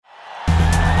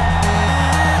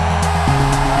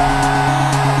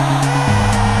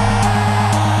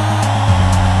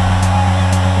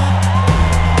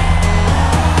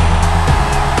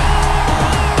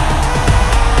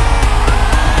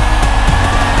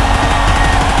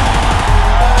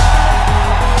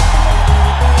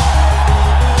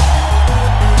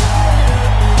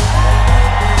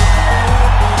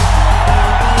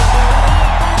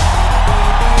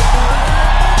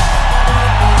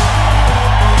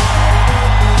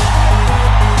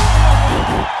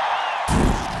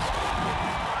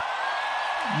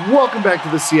Welcome back to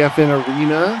the CFN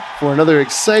Arena for another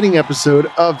exciting episode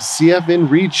of CFN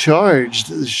Recharged,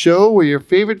 the show where your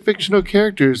favorite fictional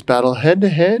characters battle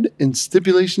head-to-head in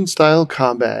stipulation-style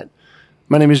combat.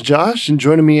 My name is Josh, and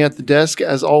joining me at the desk,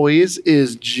 as always,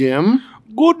 is Jim.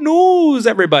 Good news,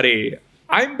 everybody.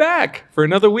 I'm back for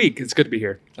another week. It's good to be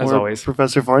here, as always.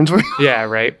 Professor Farnsworth. Yeah,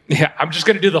 right. Yeah, I'm just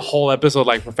going to do the whole episode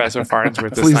like Professor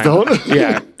Farnsworth this Please time. don't.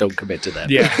 Yeah. Don't commit to that.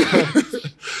 Yeah.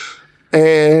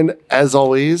 And, as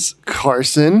always,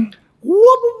 Carson.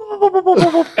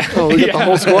 Oh, we got the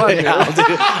whole squad here.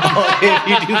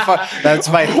 That's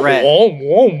my threat.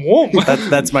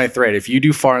 That's my threat. If you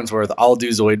do Farnsworth, I'll do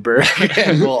Zoidberg,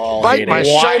 and we'll all Bite hate my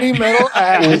it. shiny metal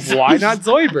ass. Why not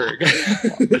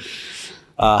Zoidberg?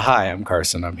 Hi, I'm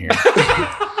Carson. I'm here.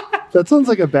 That sounds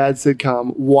like a bad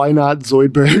sitcom. Why not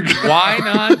Zoidberg? Why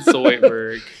not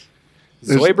Zoidberg?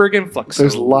 Zoidberg and Fluxo.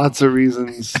 There's lots of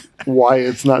reasons why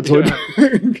it's not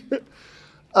Zoidberg.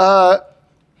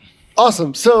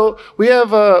 Awesome. So we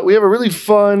have a really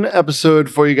fun episode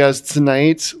for you guys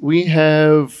tonight. We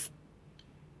have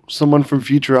someone from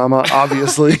Futurama,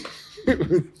 obviously.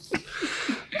 We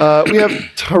have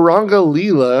Taranga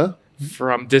Leela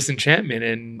from Disenchantment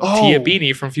and Tia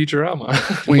Beanie from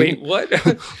Futurama. Wait. Wait, what? It's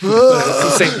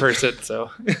the same person,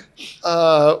 so.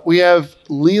 We have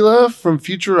Leela from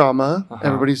Futurama,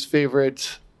 everybody's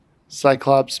favorite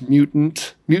Cyclops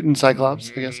mutant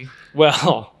Cyclops, I guess.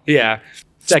 Well, yeah.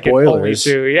 Second Spoilers. only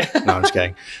two, yeah. No, I'm just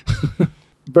kidding.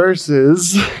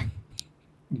 Versus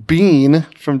Bean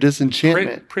from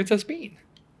Disenchantment. Princess Bean.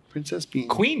 Princess Bean.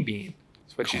 Queen Bean.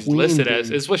 Is what she's Queen listed Bean. as.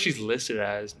 Is what she's listed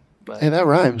as. But Hey, that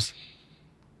rhymes.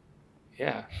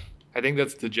 yeah. I think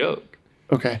that's the joke.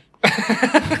 Okay.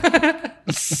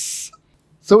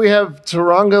 So we have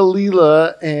Taranga,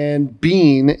 Leela, and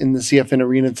Bean in the CFN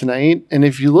Arena tonight. And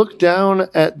if you look down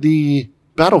at the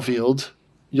battlefield,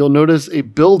 you'll notice a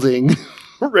building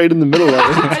right in the middle of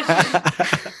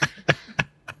it.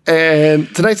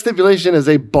 And tonight's stipulation is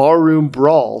a barroom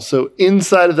brawl. So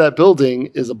inside of that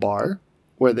building is a bar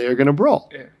where they are going to brawl.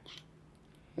 Yeah.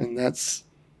 And that's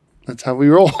how we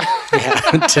roll.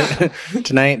 Yeah.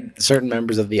 Tonight, certain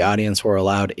members of the audience were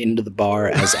allowed into the bar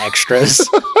as extras.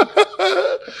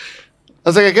 I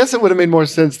was like, I guess it would have made more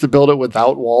sense to build it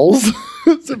without walls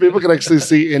so people can actually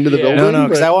see into the building. No,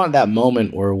 because I want that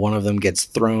moment where one of them gets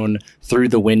thrown through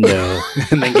the window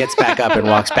and then gets back up and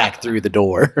walks back through the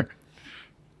door.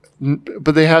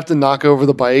 But they have to knock over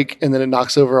the bike, and then it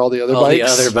knocks over all the other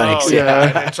bikes. The other bikes, Oh, yeah.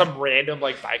 And then some random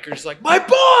biker's like, my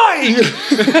bike!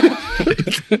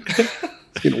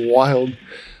 It's getting wild.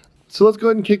 So let's go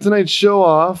ahead and kick tonight's show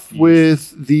off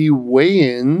with the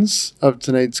weigh-ins of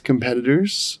tonight's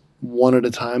competitors. One at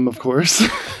a time, of course.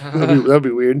 That'd be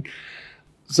weird.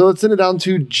 So let's send it down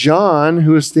to John,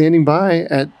 who is standing by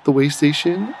at the weigh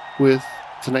station with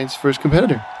tonight's first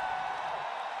competitor.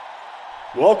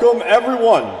 Welcome,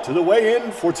 everyone, to the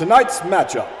weigh-in for tonight's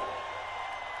matchup.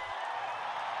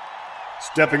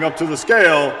 Stepping up to the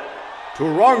scale,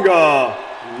 Taranga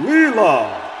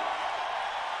Leela.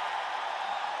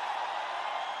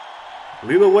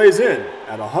 Leela weighs in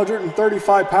at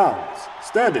 135 pounds,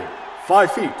 standing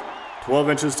 5 feet, 12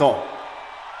 inches tall.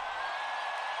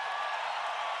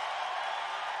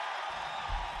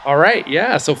 All right,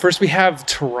 yeah. So first we have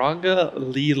Taranga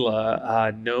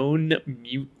Leela, known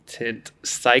mutant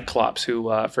Cyclops,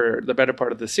 who for the better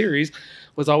part of the series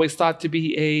was always thought to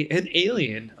be an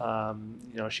alien.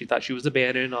 She thought she was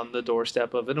abandoned on the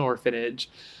doorstep of an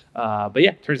orphanage. But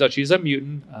yeah, turns out she's a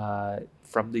mutant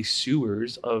from the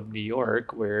sewers of New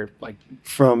York, where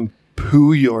From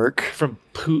New York. from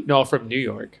New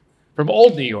York. From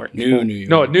old New York. New New York.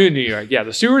 No, New New York. Yeah,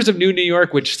 the sewers of New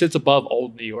York, which sits above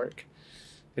old New York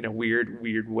in a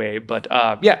weird way. But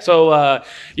so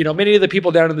many of the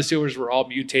people down in the sewers were all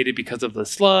mutated because of the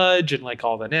sludge and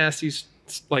all the nasty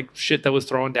shit that was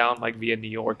thrown down via New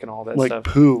York and all that stuff.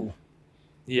 Poo.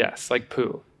 Yes, like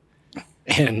poo.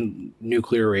 And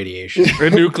nuclear radiation. Or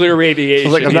nuclear I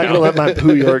radiation. was like, I'm not going to let my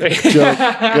Poo York joke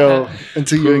go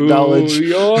until you acknowledge. New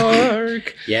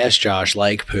York. Yes, Josh,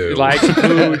 like poo. Like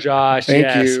poo, Josh. Thank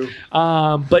yes. you.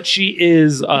 But she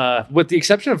is, with the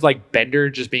exception of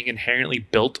Bender just being inherently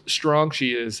built strong,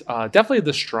 she is definitely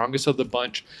the strongest of the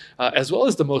bunch, as well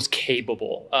as the most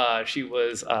capable. She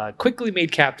was quickly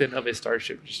made captain of a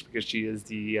starship just because she is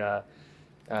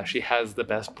she has the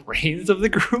best brains of the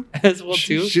group as well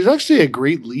too. She's actually a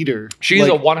great leader. She's a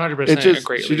 100% a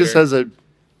great leader. She just has a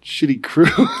shitty crew.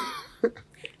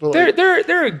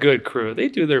 They're a good crew. They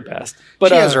do their best. But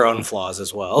she has her own flaws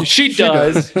as well. She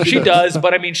does. She does.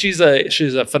 But I mean, she's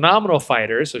a phenomenal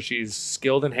fighter. So she's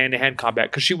skilled in hand-to-hand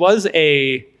combat because she was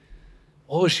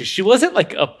what was she? She wasn't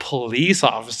like a police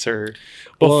officer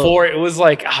before. It was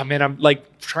like, oh man, I'm like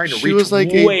trying to reach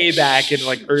like way back in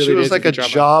like early days. She was like a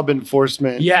job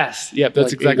enforcement. Yes. Yep.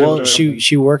 That's exactly what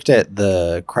she worked at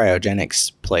the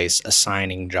cryogenics place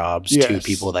assigning jobs to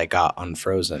people that got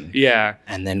unfrozen. Yeah.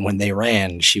 And then when they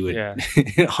ran, she would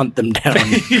hunt them down.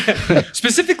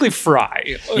 Specifically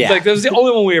Fry. Yeah. Like that was the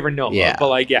only one we ever know yeah. of. But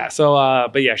like, yeah. So,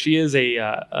 but yeah, she is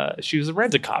she was a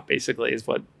rent-a-cop basically is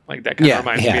what like that kind of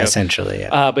reminds me of. Essentially,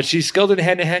 yeah. But she's skilled in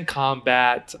hand-to-hand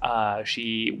combat.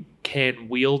 She can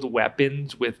wield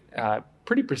weapons with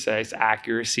pretty precise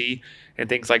accuracy and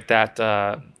things like that.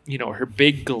 Her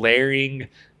big glaring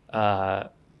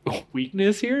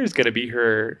weakness here is going to be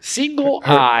her single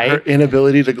eye. Her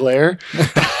inability to glare.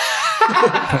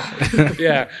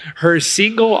 Yeah, her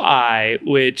single eye,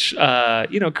 which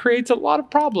creates a lot of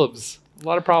problems.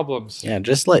 Yeah,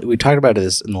 just like we talked about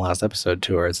this in the last episode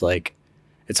too, where it's like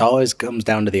it's always comes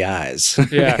down to the eyes.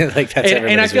 Yeah, like that's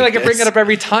and I feel like I bring it up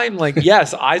every time. Like,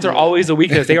 yes, eyes are always a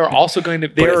weakness. They are also going to.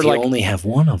 They are like only have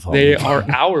one of them. They are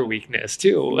our weakness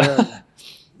too. Yeah.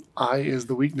 Eye is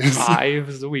the weakness. Eye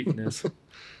is the weakness.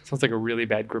 Sounds like a really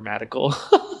bad grammatical.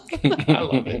 I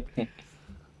love it.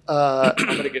 I'm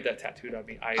gonna get that tattooed on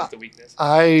me. Eye is the weakness.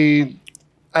 I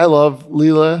love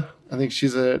Leela. I think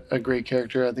she's a great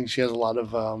character. I think she has a lot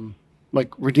of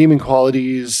redeeming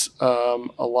qualities. A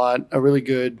really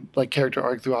good character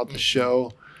arc throughout the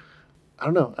show. I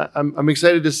don't know. I'm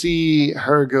excited to see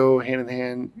her go hand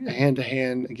to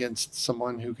hand against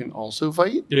someone who can also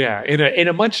fight. Yeah, in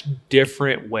a much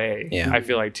different way. Yeah. I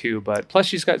feel like too. But plus,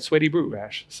 she's got sweaty brute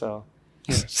rash, so.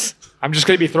 Yes. I'm just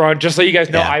going to be throwing, just so you guys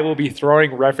know, I will be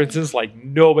throwing references like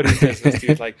nobody's business,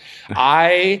 dude. Like,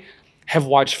 I have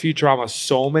watched Futurama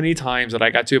so many times that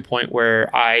I got to a point where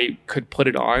I could put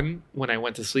it on when I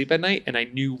went to sleep at night and I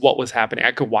knew what was happening.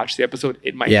 I could watch the episode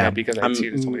in my head because I'd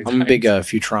seen it so many times. I'm a big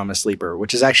Futurama sleeper,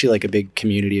 which is actually like a big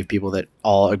community of people that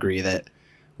all agree that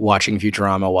watching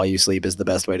Futurama while you sleep is the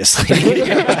best way to sleep.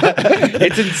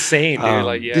 It's insane,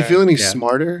 dude. Do you feel any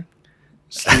smarter?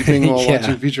 Sleeping while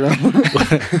watching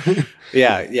Futurama.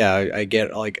 I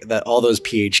get like that. All those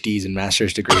PhDs and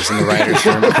master's degrees in the writer's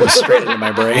room come straight into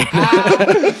my brain.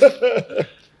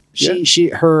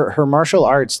 Her martial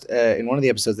arts. In one of the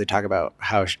episodes, they talk about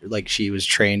how she was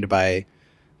trained by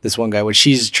this one guy when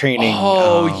she's training.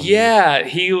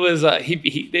 He was.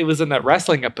 It was in that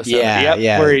wrestling episode.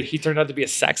 Where he turned out to be a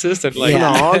sexist and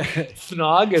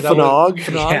Fnog. Is that Fnog?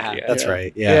 Fnog? Yeah, that's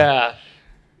right. Yeah.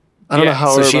 I don't know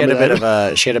how. So she had a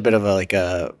bit of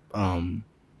a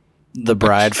the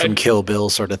bride from Kill Bill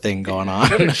sort of thing going on.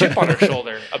 She had a chip on her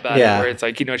shoulder about it, where it's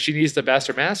like she needs to best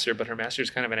her master, but her master's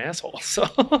kind of an asshole. So,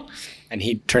 and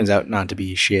he turns out not to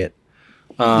be shit.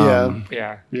 Yeah.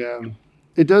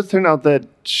 It does turn out that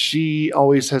she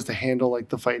always has to handle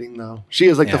the fighting, though. She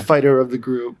is the fighter of the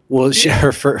group. Well,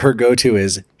 her go-to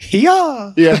is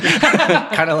 "Hiya!" Yeah,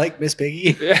 kind of like Miss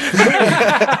Piggy.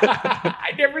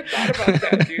 I never thought about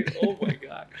that, dude. Oh my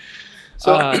god.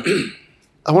 So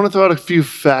I want to throw out a few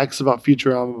facts about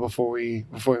Futurama before we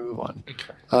move on.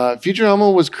 Okay.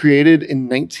 Futurama was created in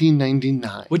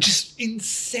 1999, which is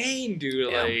insane, dude.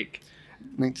 Yeah.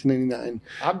 1999.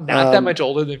 I'm not that much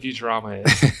older than Futurama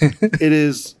is. It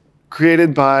is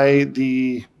created by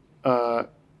the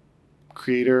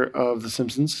creator of The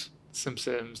Simpsons.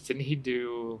 Simpsons. Didn't he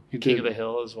do He King did. of the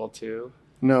Hill as well too?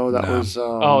 No, that was.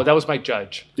 that was Mike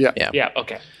Judge. Yeah. Yeah.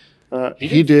 Okay.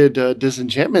 He did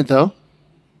Disenchantment, though.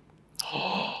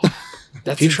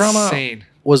 That's Futurama insane.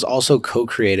 Was also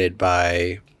co-created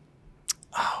by.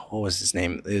 What was his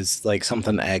name? Is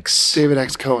something X. David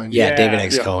X. Cohen. Yeah, David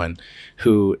X. Cohen,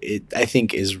 who I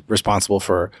think is responsible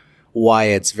for why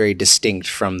it's very distinct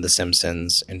from The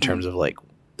Simpsons in terms of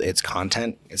its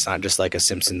content. It's not just like a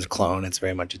Simpsons clone. It's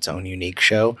very much its own unique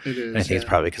show. It is, and I think it's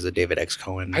probably because of David X.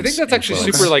 Cohen. I think that's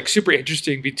actually super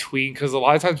interesting because a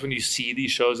lot of times when you see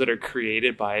these shows that are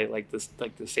created by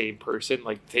the same person,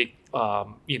 we're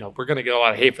gonna get a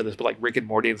lot of hate for this, but Rick and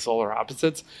Morty and Solar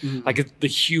Opposites, the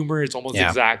humor is almost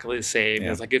exactly the same.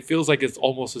 Yeah. It feels like it's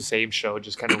almost the same show,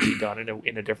 just kind of redone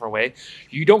in a different way.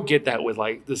 You don't get that with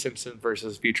The Simpsons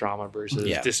versus Futurama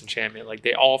versus Disenchantment.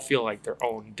 They all feel like their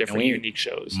own different unique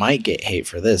shows. Might get hate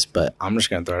for this, but I'm just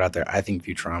going to throw it out there. I think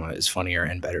Futurama is funnier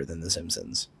and better than The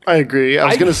Simpsons. I agree. I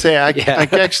was going to say, I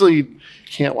actually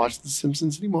can't watch The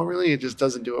Simpsons anymore, really. It just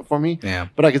doesn't do it for me. Yeah.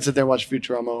 But I could sit there and watch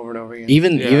Futurama over and over again.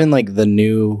 Even the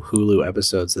new Hulu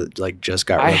episodes that just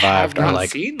got revived are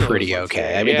pretty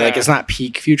okay. I mean, it's not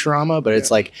peak Futurama, but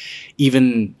it's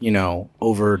even,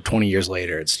 over 20 years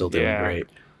later, it's still doing great.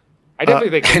 I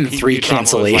definitely think and Futurama 3 was,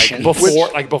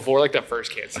 cancellations. before the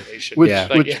first cancellation. Which,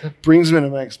 Yeah. which brings me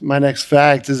to my next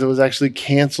fact is it was actually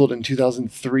canceled in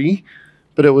 2003,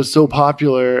 but it was so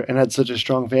popular and had such a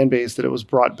strong fan base that it was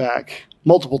brought back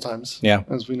multiple times. Yeah.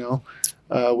 As we know,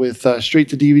 with straight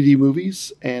to DVD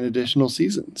movies and additional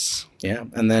seasons. Yeah,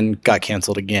 and then got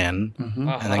canceled again, Mm-hmm.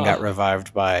 and then got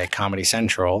revived by Comedy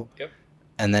Central. Yep.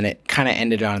 And then it kind of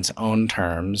ended on its own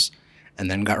terms, and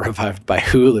then got revived by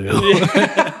Hulu.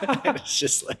 It's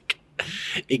just like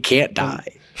it can't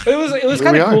die. It was Here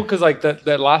kind we of are. cool because like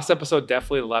that last episode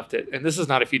definitely left it, and this is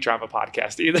not a Futurama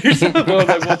podcast either. So,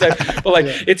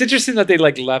 it's interesting that they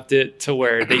like left it to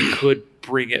where they could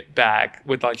bring it back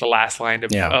with like the last line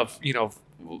of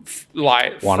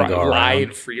Lie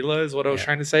and Freela is what I was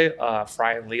trying to say.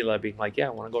 Fry and Leela being like, yeah, I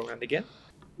want to go around again.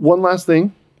 One last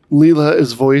thing, Leela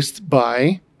is voiced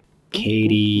by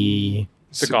Katie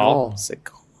Seagal.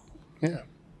 Yeah,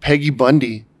 Peggy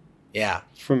Bundy Yeah,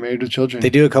 from Married with Children. they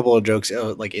do a couple of jokes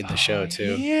like in the show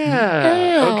too.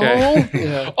 Yeah. Okay.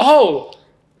 Yeah. Oh,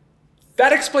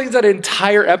 that explains that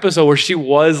entire episode where she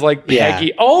was like Peggy.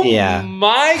 Yeah. Oh Yeah.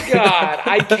 my God.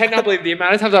 I cannot believe the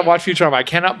amount of times I've watched Futurama. I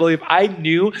cannot believe I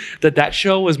knew that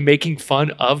show was making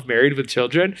fun of Married with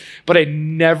Children, but I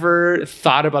never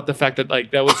thought about the fact that like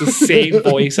that was the same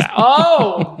voice.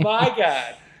 Oh my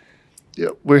God. Yeah,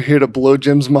 we're here to blow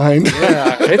Jim's mind.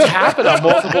 Yeah. It's happened on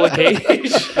multiple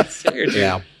occasions.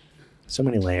 Yeah, so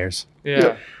many layers. Yeah.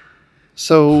 Yeah.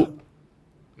 So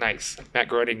Nice. Matt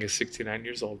Groening is 69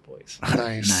 years old, boys.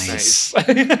 nice.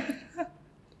 Nice.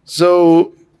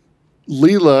 So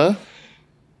Leela,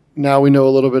 now we know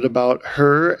a little bit about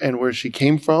her and where she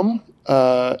came from.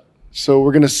 So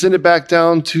we're going to send it back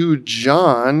down to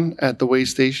John at the weigh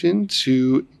station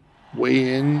to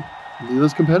weigh in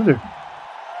Leela's competitor.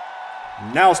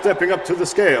 Now stepping up to the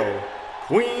scale,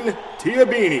 Queen Tia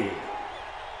Beanie.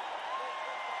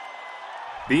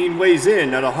 Bean weighs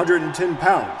in at 110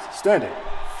 pounds, standing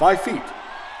 5 feet,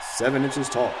 7 inches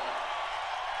tall.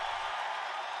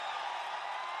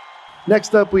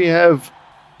 Next up, we have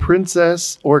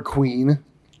Princess or Queen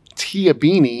Tia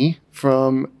Beanie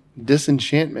from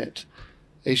Disenchantment,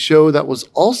 a show that was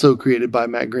also created by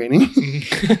Matt Groening.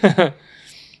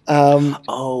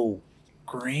 Oh,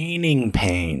 graining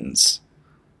pains.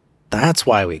 That's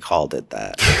why we called it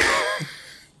that.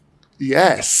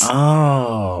 Yes.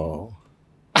 Oh.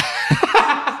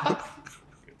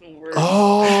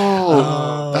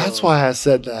 Oh, that's why I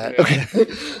said that. Okay.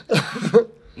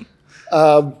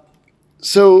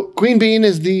 So Queen Bean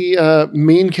is the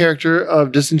main character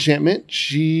of Disenchantment.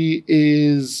 She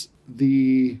is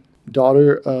the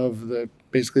daughter of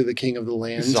basically the king of the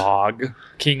land, Zog.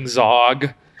 King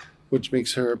Zog. which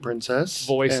makes her a princess.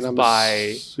 Voiced and I'm by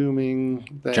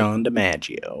assuming that John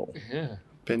DiMaggio. Yeah.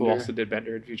 Bender, Who also did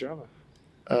Bender in Futurama.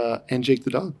 and Jake the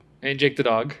dog, And Jake the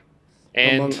Dog.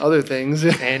 And among other things.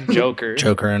 and Joker.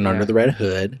 Joker and Under the Red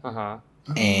Hood. Uh-huh.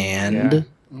 And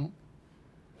Yeah.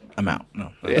 I'm out.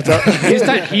 No.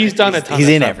 Yeah. He's done a ton He's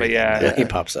of in stuff, everything. but yeah. He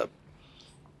pops up.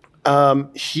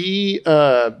 I'm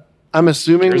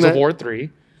assuming Gears that of War 3.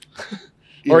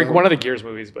 you Or know, one of the Gears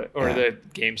movies, the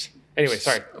games. Anyway,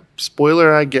 sorry.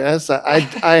 spoiler, I guess. I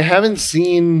haven't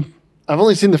seen. I've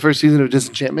only seen the first season of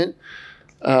Disenchantment,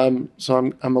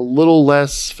 so I'm a little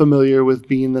less familiar with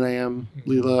Bean than I am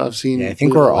Leela. I've seen. Yeah, I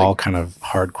think Leela, we're like- all kind of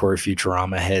hardcore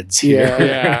Futurama heads here.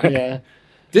 Yeah, Yeah. yeah.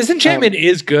 Disenchantment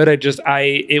is good.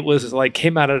 It was like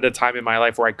came out at a time in my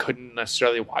life where I couldn't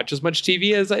necessarily watch as much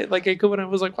TV as I could when I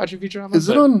was like watching Futurama. Is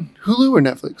it but on Hulu or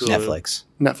Netflix? Netflix.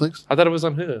 Netflix. I thought it was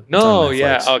on Hulu. No, on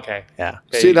yeah, Netflix. okay. Yeah.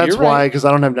 Hey, See, that's you're why, right. because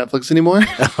I don't have Netflix anymore.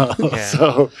 Yeah.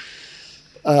 So,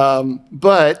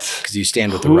 but Because you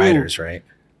stand with the Who- writers, right?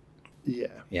 yeah,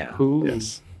 Yeah. Who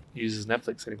Yes. uses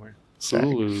Netflix anymore?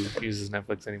 Exactly. Hulu uses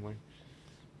Netflix anymore.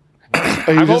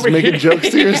 Are you I'm just over making here.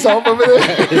 jokes to yourself over there?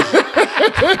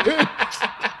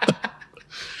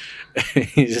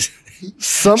 He just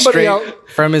Somebody straight out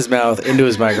from his mouth into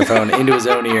his microphone, into his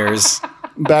own ears.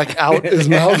 back out his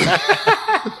mouth.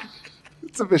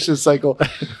 It's a vicious cycle.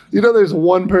 You know, there's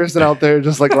one person out there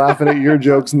just like laughing at your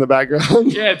jokes in the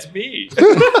background. Yeah, it's me.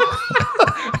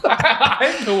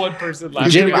 I'm the one person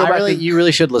laughing. Jim, go back you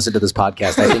really should listen to this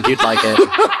podcast. I think you'd like it.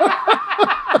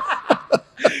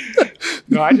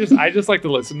 No, I just like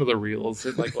to listen to the reels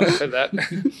and like laugh at that.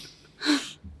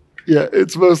 Yeah,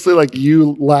 it's mostly like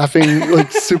you laughing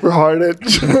like super hard at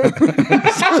it's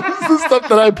the stuff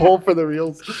that I pull for the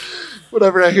reels.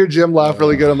 Whenever I hear Jim laugh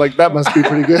really good, I'm like, that must be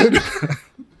pretty good.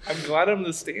 I'm glad I'm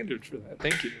the standard for that.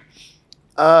 Thank you.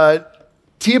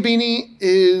 Tia Beanie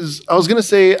is, I was going to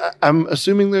say, I'm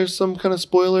assuming there's some kind of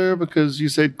spoiler because you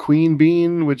said Queen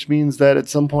Bean, which means that at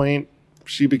some point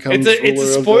she becomes It's ruler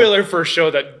a of spoiler for a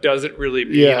show that doesn't really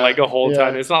mean Yeah, like a whole yeah.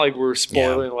 ton. It's not like we're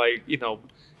spoiling like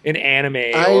an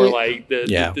anime or like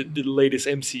the latest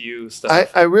MCU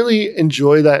stuff. I really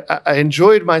enjoy that. I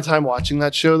enjoyed my time watching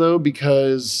that show though,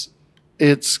 because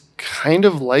it's kind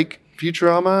of like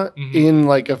Futurama in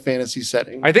like a fantasy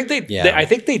setting. I think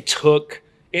they took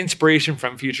inspiration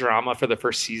from Futurama for the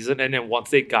first season, and then once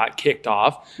they got kicked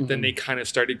off, then they kind of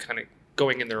started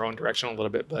going in their own direction a little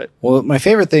bit. But one of my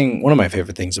favorite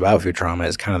things about Futurama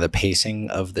is kind of the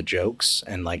pacing of the jokes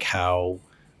and like how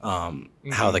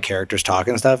the characters talk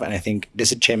and stuff. And I think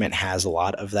Disenchantment has a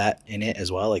lot of that in it as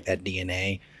well, like that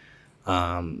DNA.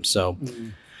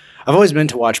 I've always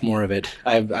meant to watch more of it.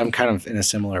 I'm kind of in a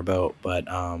similar boat, but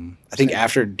I think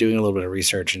after doing a little bit of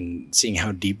research and seeing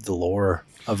how deep the lore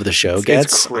of the show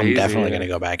gets, crazy, I'm definitely going to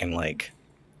go back and like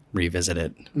revisit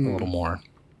it a little more.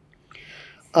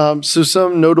 So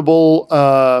some notable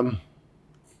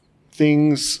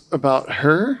things about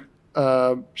her.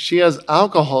 She has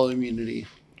alcohol immunity.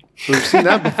 So we've seen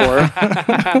that before.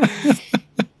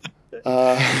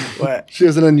 She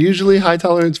has an unusually high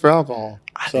tolerance for alcohol.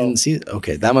 I didn't see.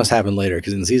 Okay, that must happen later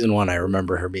because in season 1, I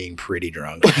remember her being pretty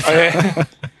drunk.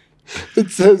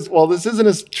 It says, while this isn't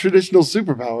a traditional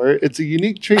superpower, it's a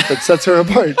unique trait that sets her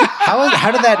apart.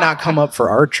 How did that not come up for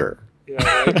Archer?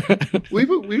 yeah, right?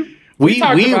 We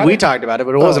talked about it,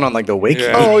 but it wasn't on like the wiki.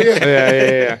 Yeah. Oh yeah.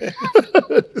 yeah.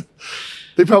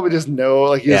 They probably just know,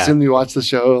 like you assume you watch the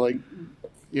show, like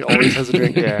he always has a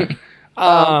drink. Yeah.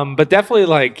 But definitely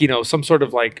like, some sort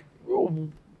of like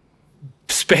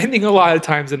spending a lot of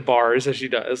times in bars as she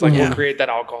does. Like we'll create that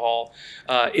alcohol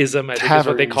ism, I think is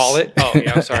what they call it. Oh,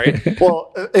 yeah, I'm sorry.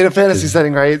 Well, in a fantasy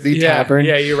setting, right? The tavern.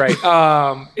 Yeah, you're right.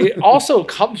 It also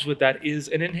comes with that is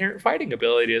an inherent fighting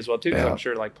ability as well, too. Because I'm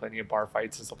sure like plenty of bar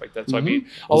fights and stuff like that. So I mean,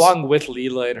 along with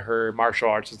Leela and her martial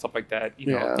arts and stuff like that,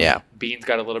 Bean's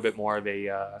got a little bit more of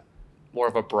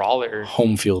a brawler.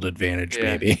 Home field advantage,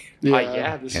 maybe.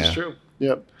 This is true.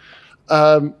 Yep.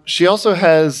 She also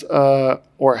has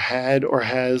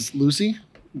has Lucy,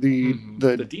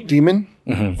 the demon,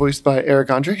 voiced by Eric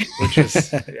Andre, which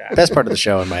is best part of the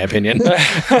show in my opinion.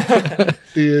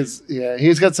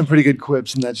 He's got some pretty good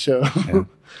quips in that show.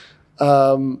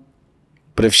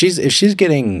 But if she's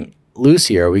getting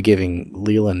Lucy, are we giving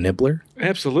Leela Nibbler?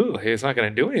 Absolutely. It's not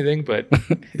going to do anything, but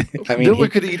I mean, Nibbler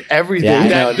could eat everything.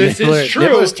 Yeah, this is true.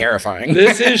 Nibbler's terrifying.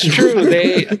 This is true.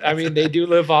 They do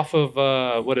live off of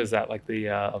what is that? Like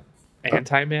the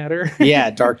antimatter? Yeah,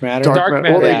 dark matter. Dark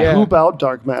matter. Well, they poop out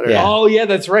dark matter. Yeah. Oh yeah,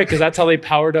 that's right. Because that's how they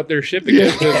powered up their ship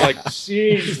again. Like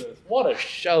Jesus, what a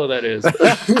show that is!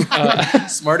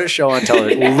 Smartest show on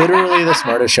television. Literally the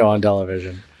smartest show on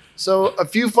television. So a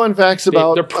few fun facts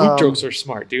about their poop jokes are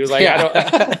smart, dude. Like I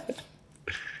don't.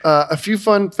 A few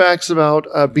fun facts about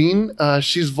Bean.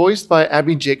 She's voiced by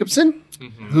Abby Jacobson,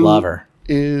 who love her.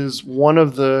 Is one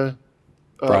of the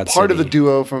part of the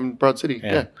duo from Broad City.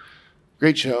 Yeah.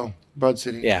 Great show, Broad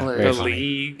City. Yeah, the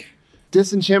League.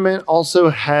 Disenchantment also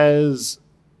has,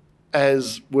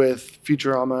 as with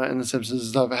Futurama and The Simpsons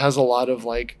and stuff, it has a lot of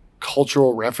like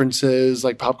cultural references,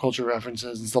 like pop culture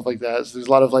references and stuff like that. So there's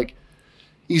a lot of like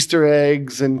Easter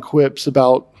eggs and quips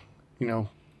about,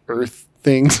 Earth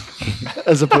things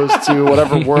as opposed to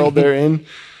whatever world they're in.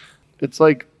 It's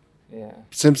like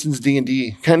Simpsons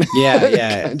D&D kind of.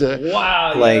 Yeah.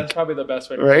 Wow, that's probably the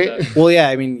best way to put that. Well, yeah,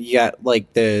 I mean, you got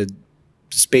like the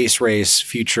space race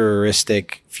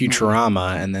futuristic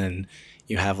Futurama, and then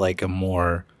you have like a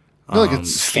more like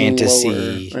it's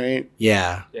fantasy, slower, right?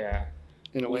 Yeah.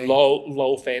 In a way,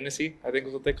 low fantasy, I think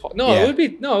is what they call it.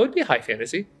 It would be high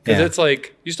fantasy because it's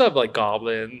like you still have like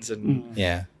goblins and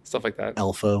stuff like that.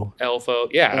 Elfo.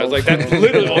 Yeah, I was like, that's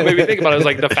literally what made me think about it. It was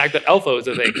like the fact that Elfo is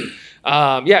a thing.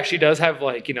 She does have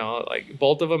like like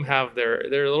both of them have their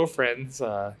little friends.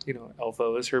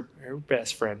 Elfo is her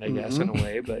best friend, I guess, in a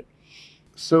way. But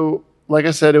so, like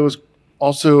I said, it was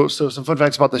also some fun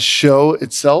facts about the show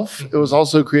itself. It was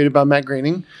also created by Matt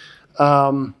Groening.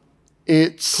 Who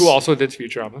also did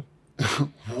Futurama.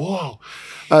 Whoa.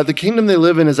 The kingdom they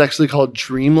live in is actually called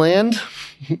Dreamland,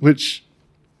 which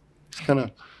is kind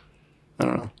of, I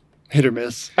don't know, hit or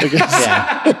miss, I guess.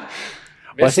 Yeah.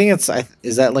 Well, I think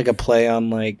is that like a play on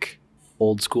like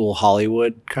old school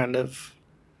Hollywood kind of?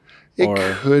 It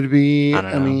could be.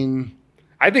 I mean,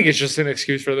 I think it's just an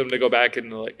excuse for them to go back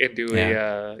and do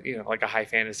a like a high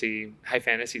fantasy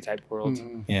type world.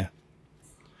 Mm-hmm. Yeah.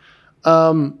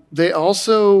 They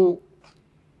also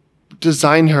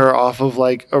designed her off of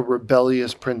like a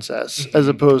rebellious princess, as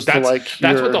opposed to like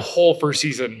that's what the whole first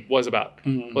season was about.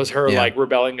 Was her like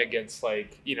rebelling against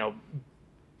like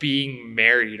being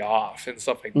married off and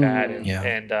stuff like that.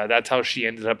 And that's how she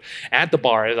ended up at the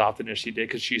bar as often as she did,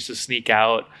 because she used to sneak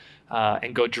out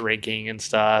and go drinking and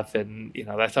stuff. And,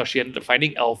 that's how she ended up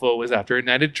finding Elfo, was after a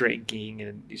night of drinking.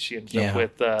 And she ended up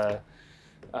with the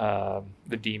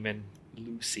demon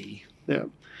Lucy. Yeah.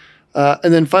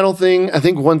 And then final thing, I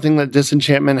think one thing that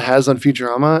Disenchantment has on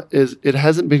Futurama is it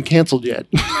hasn't been canceled yet.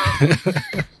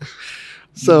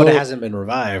 But it hasn't been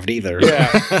revived either.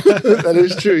 Yeah. That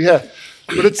is true, yeah.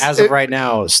 But As of right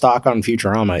now, stock on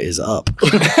Futurama is up.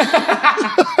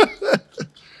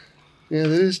 Yeah,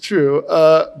 that is true.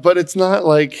 But it's not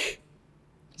like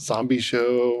zombie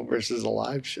show versus a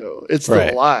live show. It's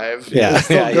still live. Yeah. It's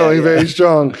still going very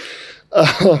strong.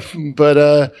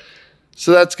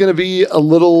 So that's going to be a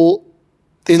little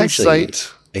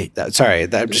insight. Sorry,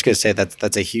 I'm just going to say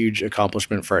that's a huge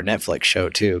accomplishment for a Netflix show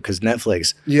too, because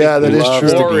Netflix that is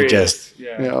loves true. to be just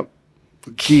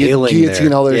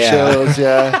guillotine all their shows.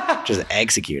 Yeah, just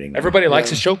executing them. Everybody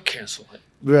likes a show, cancel it.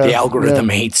 Yeah. The algorithm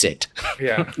hates it.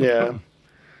 Yeah. Yeah.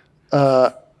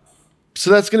 So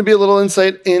that's going to be a little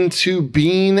insight into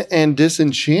Bean and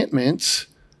Disenchantment.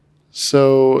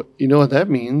 So you know what that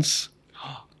means.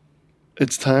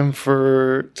 It's time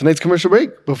for tonight's commercial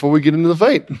break before we get into the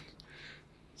fight.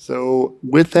 So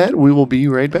with that, we will be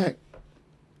right back.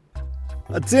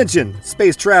 Attention,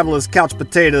 space travelers, couch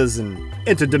potatoes, and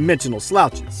interdimensional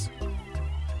slouches.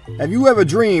 Have you ever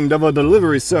dreamed of a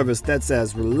delivery service that's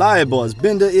as reliable as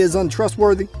Bender is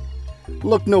untrustworthy?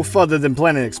 Look no further than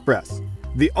Planet Express,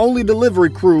 the only delivery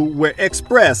crew where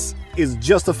express is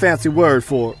just a fancy word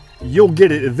for you'll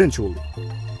get it eventually.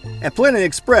 At Planet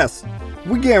Express,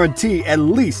 we guarantee at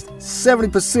least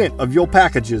 70% of your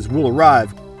packages will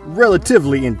arrive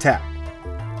relatively intact.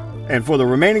 And for the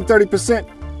remaining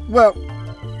 30%, well,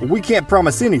 we can't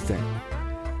promise anything.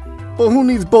 But who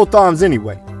needs both arms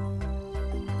anyway?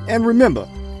 And remember,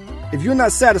 if you're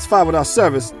not satisfied with our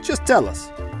service, just tell us,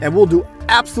 and we'll do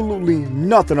absolutely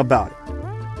nothing about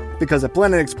it. Because at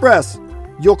Planet Express,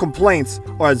 your complaints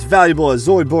are as valuable as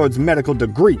Zoidberg's medical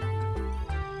degree.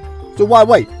 So why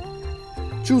wait?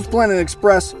 Choose Planet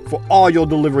Express for all your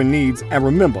delivery needs, and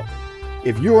remember,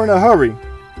 if you're in a hurry,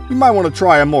 you might want to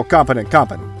try a more competent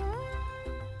company.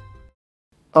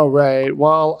 All right.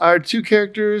 While our two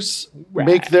characters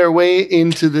make their way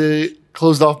into the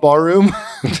closed off bar room,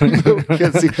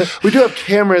 can't see. We do have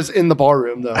cameras in the bar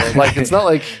room though. Like it's not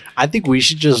like I think we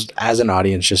should just, as an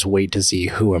audience, just wait to see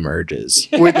who emerges.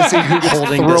 Wait to see who gets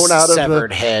holding thrown the out of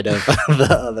severed head of the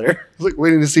other. It's like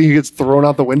waiting to see who gets thrown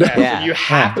out the window. Yeah. You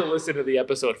have to listen to the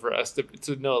episode for us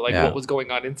to know what was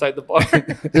going on inside the bar.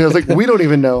 Yeah, it's like we don't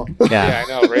even know. Yeah, I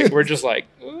know, right? We're just like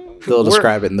they'll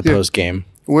describe it in the post game.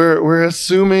 We're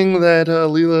assuming that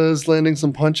Leela is landing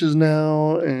some punches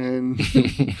now, and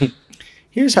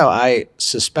here's how I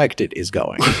suspect it is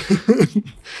going.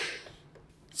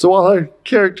 So while our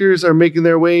characters are making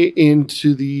their way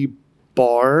into the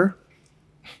bar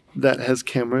that has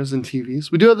cameras and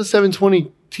TVs, we do have the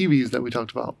 720 TVs that we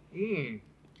talked about.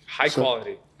 High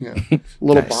quality. Yeah,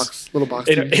 little Nice. box.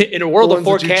 In a world of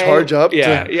 4K, that you charge up.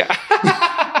 Yeah.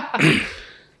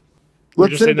 We're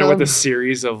just sitting there with a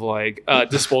series of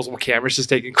disposable cameras, just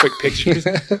taking quick pictures,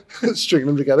 stringing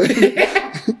them together.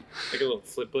 like a little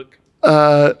flip book.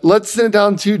 Let's send it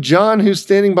down to John, who's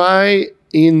standing by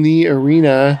in the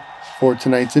arena for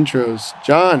tonight's intros.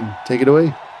 John, take it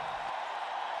away.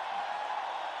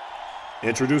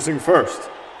 Introducing first,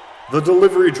 the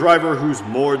delivery driver who's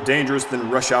more dangerous than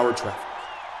rush hour traffic.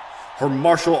 Her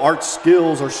martial arts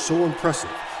skills are so impressive,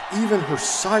 even her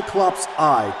Cyclops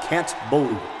eye can't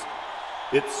believe it.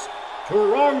 It's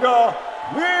Turanga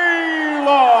Leela!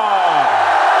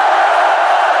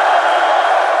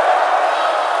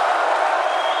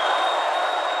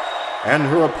 And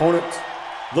her opponent,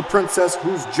 the princess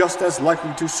who's just as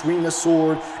likely to swing a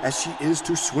sword as she is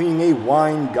to swing a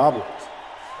wine goblet.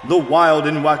 The wild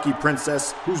and wacky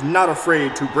princess who's not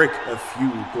afraid to break a few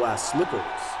glass slippers.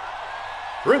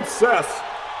 Princess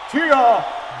Tia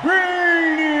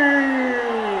Beanie!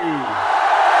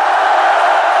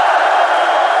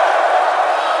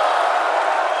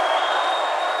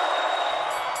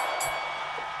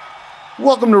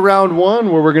 Welcome to round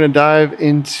one, where we're going to dive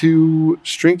into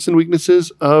strengths and weaknesses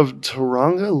of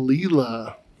Turanga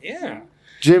Leela. Yeah.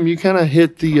 Jim, you kind of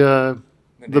hit the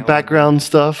background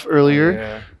stuff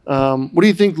earlier. What do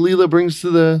you think Leela brings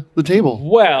to the table?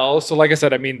 Well, so like I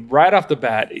said, I mean, right off the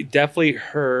bat, definitely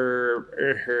her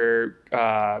her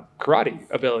karate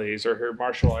abilities or her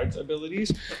martial arts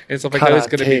abilities and stuff like that is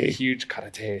going to be a huge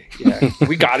karate. Yeah,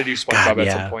 we got to do SpongeBob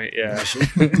at some point. Yeah,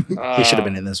 he should have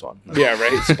been in this one. Yeah,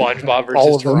 right. SpongeBob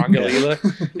versus Turanga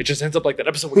Leela. It just ends up like that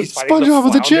episode where he's fighting SpongeBob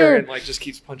with a chair and like just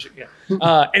keeps punching.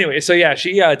 Yeah. Anyway, so yeah,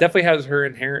 she definitely has her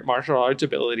inherent martial arts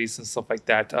abilities and stuff like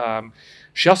that.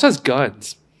 She also has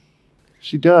guns.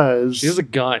 She does. She has a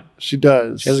gun. She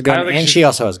does. She has a gun, and she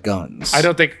also has guns. I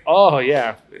don't think. Oh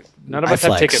yeah, none of us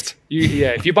have tickets.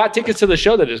 If you bought tickets to the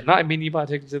show, that does not mean you bought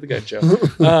tickets to the gun show.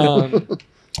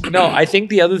 No, I think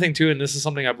the other thing too, and this is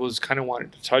something I was kind of wanting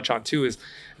to touch on too, is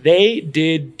they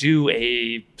did do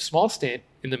a small stint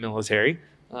in the military.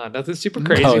 Nothing super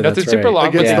crazy, nothing super long,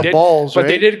 but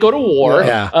they did go to war.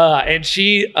 Yeah. And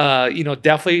she,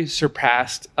 definitely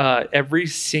surpassed every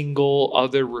single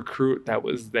other recruit that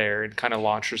was there, and kind of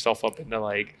launched herself up into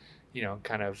like,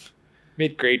 kind of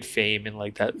mid-grade fame in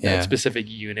like that specific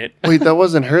unit. Wait, that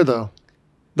wasn't her though.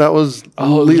 That was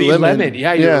Lee Lemon.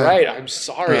 Yeah, you're right. I'm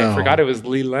sorry, I forgot it was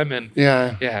Lee Lemon.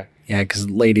 Yeah. Yeah, because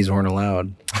ladies weren't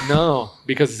allowed. No,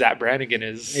 because Zap Brannigan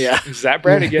is Zap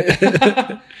Brannigan.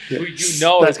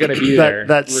 It's going to be there.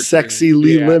 That sexy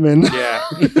Lee Lemon. Yeah.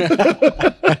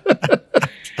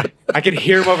 I can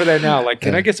hear him over there now. Like,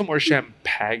 can I get some more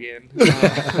champagne?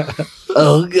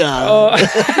 Oh, God.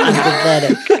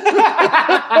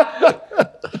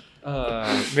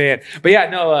 Man. But yeah,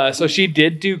 no, so she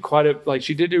did do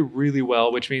she did do really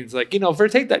well, which means like,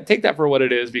 take that for what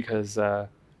it is, because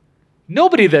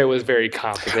nobody there was very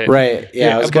competent. Right.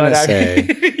 Yeah, I was going to say.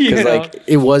 Because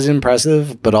it was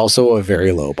impressive, but also a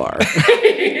very low bar.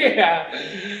 Yeah.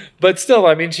 But still,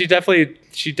 I mean, she definitely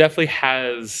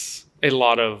has a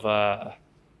lot of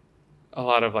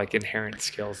like inherent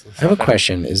skills and stuff. I have a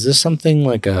question. Is this something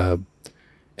like am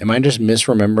I just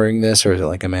misremembering this, or is it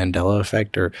like a Mandela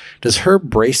effect, or does her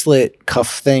bracelet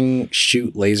cuff thing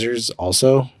shoot lasers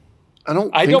also? I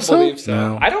don't believe so.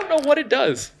 No. I don't know what it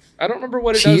does. I don't remember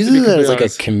what it does. She uses it as like a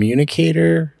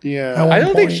communicator. Yeah. I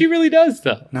don't think she really does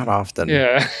though. Not often.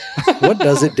 Yeah. What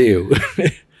does it do?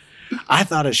 I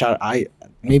thought it shot.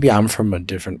 Maybe I'm from a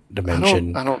different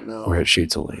dimension. I don't know where it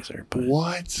shoots a laser. But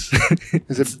what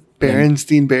is it?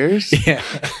 Berenstein Bears? Yeah.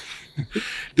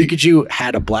 Pikachu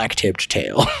had a black-tipped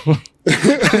tail.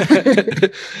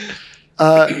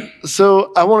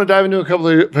 So I want to dive into a couple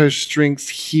of her strengths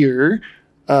here.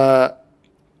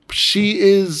 She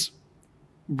is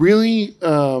really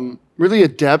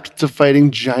adept to fighting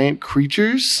giant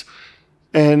creatures.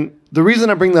 And the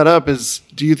reason I bring that up is,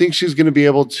 do you think she's going to be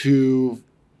able to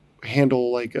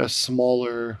handle like a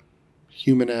smaller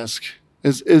human-esque?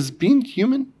 Is being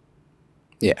human?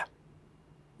 Yeah.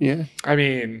 Yeah. I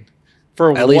mean,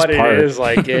 for at what least it is,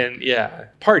 like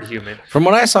part human. From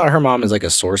what I saw, her mom is like a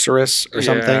sorceress or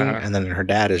something, and then her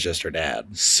dad is just her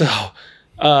dad. So,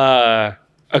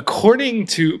 according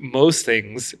to most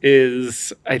things,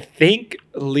 I think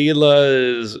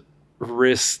Leela's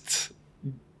wrist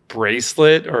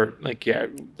bracelet, or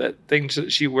that thing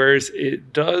that she wears,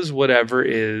 it does whatever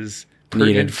is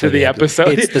pertinent to the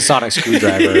episode. It's the sonic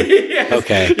screwdriver. Yes.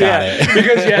 Okay, got it.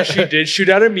 Because she did shoot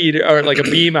out a meter or like a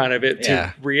beam out of it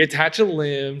to reattach a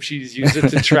limb. She's used it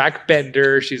to track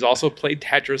Bender. She's also played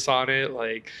Tetris on it.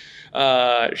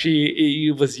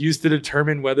 She was used to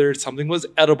determine whether something was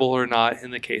edible or not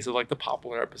in the case of like the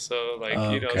Poplar episode, stuff like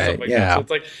that. So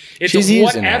it's like it's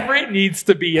whatever it needs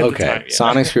to be at the time. Yeah.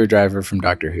 Sonic screwdriver from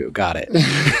Doctor Who. Got it.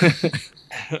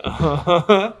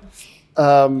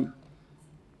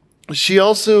 She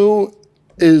also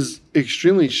is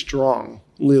extremely strong.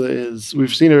 Leela is.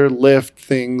 We've seen her lift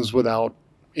things without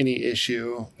any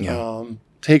issue. Yeah.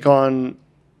 Take on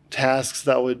tasks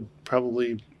that would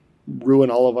probably ruin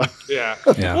all of us. Yeah.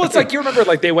 Well, it's like, you remember,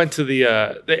 like they went to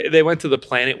the they went to the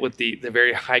planet with the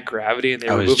very high gravity, and they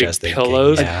were moving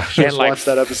pillows. Yeah. And like watched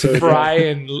that episode. Fry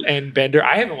and Bender.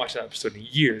 I haven't watched that episode in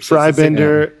years. Fry,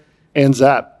 Bender, and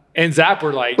Zap. And Zap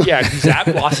were like, Zap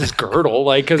lost his girdle,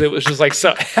 like, because it was just like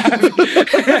so heavy.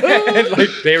 And like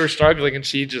they were struggling,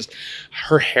 and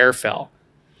her hair fell.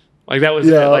 Like that was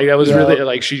really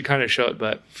like she kind of showed,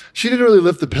 but she didn't really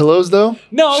lift the pillows though.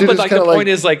 No, but like the point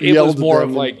is like it was more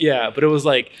of like but it was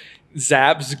like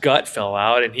Zap's gut fell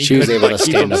out, and she was able to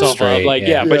stand up straight.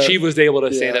 But she was able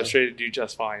to stand up straight and do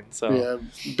just fine. So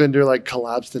Bender like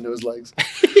collapsed into his legs.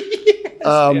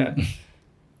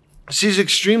 She's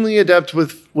extremely adept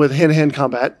with hand-to-hand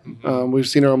combat. We've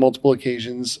seen her on multiple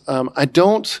occasions. So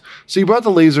you brought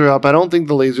the laser up. I don't think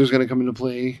the laser is going to come into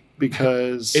play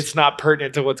because it's not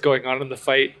pertinent to what's going on in the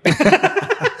fight.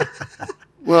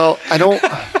 Well,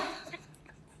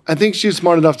 I think she's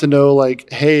smart enough to know, like,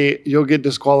 hey, you'll get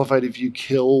disqualified if you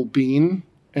kill Bean.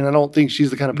 and I don't think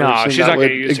she's the kind of person No, she's that not would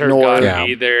going to use her ignore. gun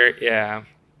either. Yeah.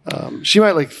 She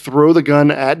might like throw the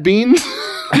gun at Bean,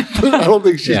 but I don't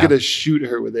think she's going to shoot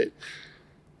her with it.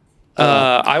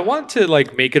 I want to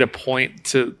like make it a point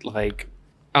to like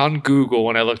on Google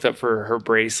when I looked up for her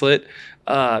bracelet,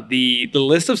 the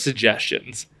list of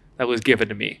suggestions that was given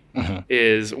to me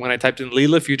is when I typed in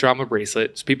Leela Futurama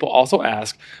bracelet. So people also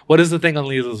ask, what is the thing on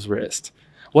Leela's wrist?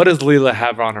 What does Leela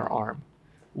have on her arm?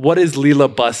 What is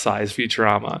Leela bust size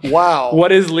Futurama? Wow.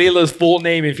 What is Leela's full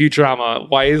name in Futurama?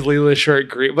 Why is Leela's shirt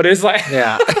green? But it's like,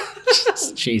 Yeah.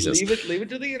 Jesus. leave it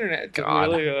to the internet. God.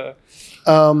 Really,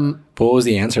 But what was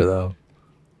the answer though?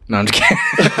 No, I'm just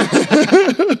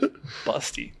kidding.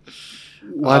 busty.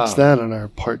 Watch that on our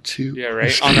part 2. Yeah,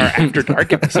 right. On our After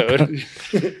Dark episode.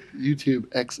 YouTube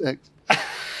XX.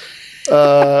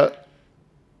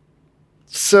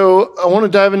 So I want to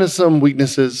dive into some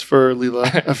weaknesses for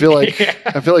Leela. I feel like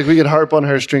we could harp on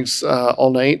her strengths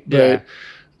all night, but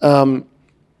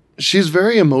she's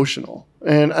very emotional.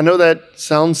 And I know that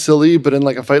sounds silly, but in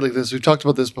like a fight like this, we've talked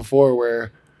about this before,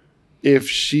 where if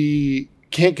she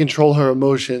can't control her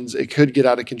emotions, it could get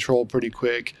out of control pretty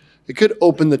quick. It could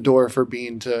open the door for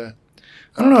Bean to.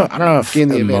 I don't know if gain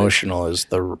the emotional is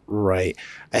the right.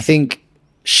 I think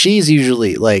she's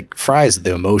usually like Fry's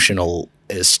the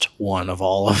emotionalist one of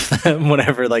all of them.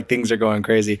 Whenever like things are going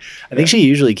crazy, I think she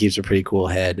usually keeps a pretty cool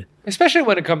head. Especially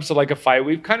when it comes to like a fight.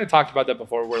 We've kind of talked about that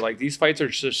before, where like these fights are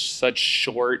just such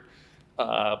short,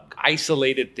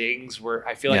 isolated things where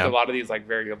I feel like a lot of these like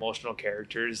very emotional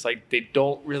characters, like they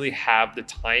don't really have the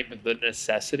time and the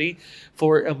necessity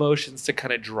for emotions to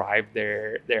kind of drive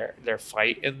their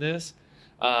fight in this.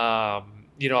 A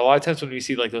lot of times when we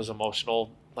see like those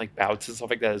emotional like bouts and stuff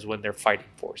like that is when they're fighting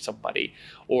for somebody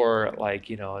or like,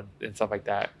 and stuff like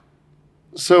that.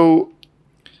 So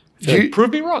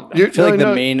prove me wrong. I feel like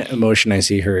the main emotion I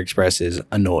see her express is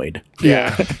annoyed.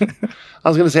 Yeah. I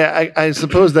was going to say, I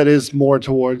suppose that is more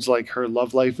towards like her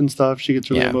love life and stuff. She gets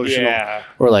really emotional. Yeah.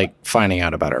 Or like finding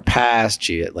out about her past.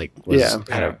 She like was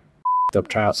had a up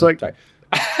child. So,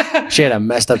 she had a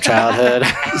messed up childhood.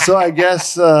 So I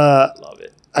guess, love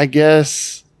it. I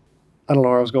don't know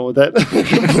where I was going with that.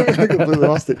 I completely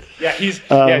lost it.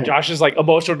 Yeah, Josh is like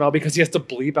emotional now because he has to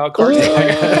bleep out cartoons.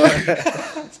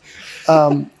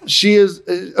 She is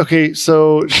okay.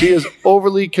 So she is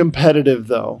overly competitive,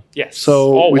 though. Yes.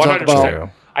 So we talk 100%.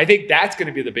 about. I think that's going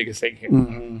to be the biggest thing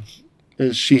here.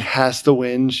 Is she has to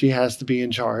win. She has to be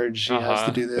in charge. She has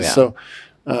to do this. Yeah. So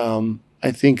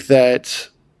I think that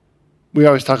we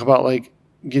always talk about like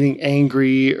getting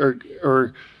angry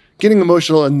or getting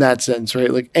emotional in that sense,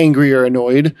 right? Like angry or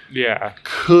annoyed. Yeah.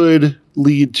 Could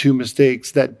lead to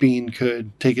mistakes that Bean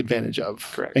could take advantage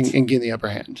of. Correct. And gain the upper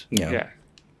hand. Yeah.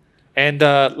 And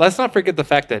let's not forget the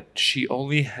fact that she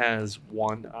only has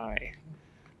one eye.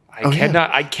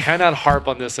 I cannot harp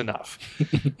on this enough.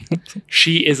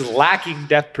 She is lacking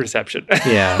depth perception.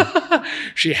 Yeah.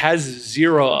 She has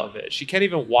zero of it. She can't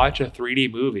even watch a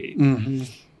 3D movie. Mm-hmm.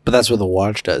 But that's what the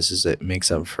watch does, is it makes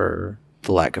up for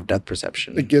the lack of depth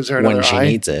perception. It gives her another when she eye.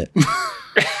 needs it.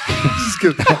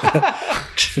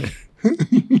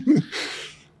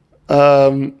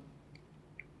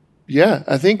 Yeah,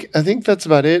 I think that's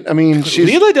about it. I mean,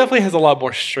 Leela definitely has a lot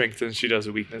more strength than she does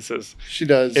weaknesses. She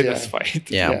does in this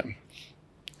fight. Yeah.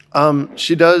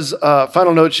 She does.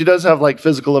 Final note: she does have like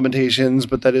physical limitations,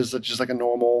 but that is just like a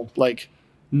normal, like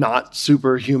not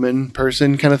superhuman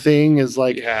person kind of thing. Is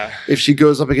like if she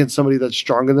goes up against somebody that's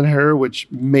stronger than her, which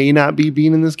may not be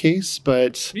Bean in this case,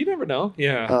 but you never know.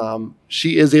 Yeah.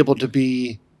 She is able to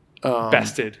be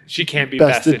bested. She can be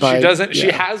bested. She doesn't. She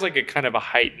has like a kind of a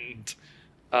heightened.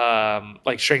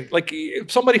 Like strength, like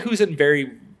somebody who's in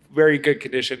very, very good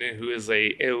condition and who's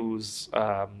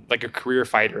like a career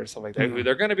fighter or something like that, who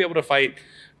they're going to be able to fight,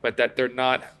 but that they're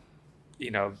not,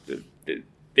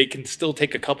 they can still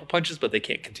take a couple punches, but they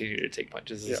can't continue to take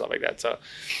punches and stuff like that. So,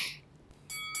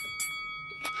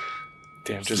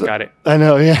 just got it. I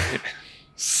know, yeah.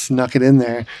 Snuck it in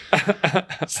there.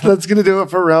 So that's going to do it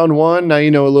for round one. Now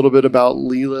you know a little bit about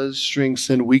Leela's strengths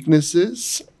and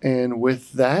weaknesses. And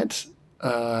with that,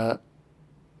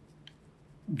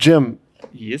 Jim.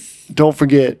 Yes. Don't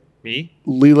forget. Me?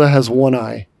 Leela has one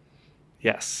eye.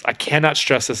 Yes. I cannot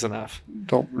stress this enough.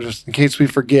 Just in case we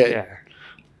forget. Yeah.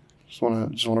 Just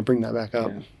want to bring that back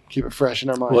up. Yeah. Keep it fresh in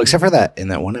our mind. Well, except for that in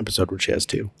that one episode where she has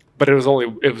two. But it was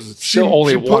still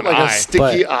only one like eye. A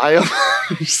sticky eye on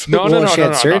No. She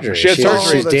had surgery. She had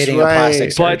surgery. She's dating a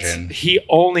plastic surgeon. But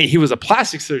he was a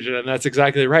plastic surgeon, and that's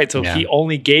exactly right. So he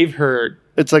only gave her.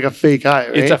 It's like a fake eye,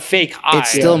 right? It's a fake eye.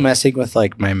 It's still messing with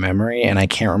like my memory, and I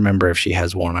can't remember if she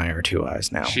has one eye or two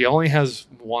eyes now. She only has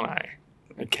one eye.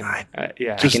 I can,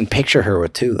 yeah. I can picture her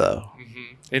with 2 though.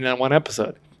 In that one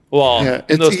episode. Well, Yeah, in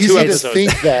it's those 2 easy to episodes.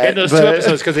 think that, in those 2 but-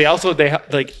 episodes, because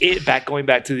going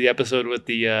back to the episode with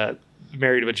the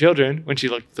Married with Children, when she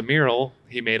looked at the mural,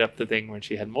 he made up the thing when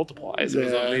she had multiple eyes. It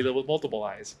was Yeah. only with multiple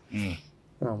eyes.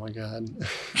 Oh my god.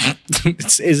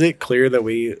 Is it clear that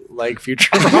we like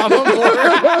Futurama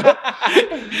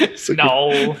more?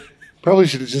 No. Probably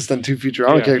should have just done 2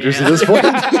 Futurama Yeah. characters at this point.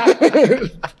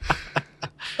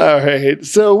 All right.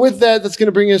 So with that, that's going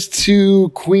to bring us to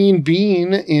Queen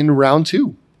Bean in round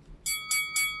 2.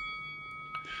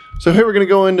 So here we're going to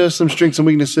go into some strengths and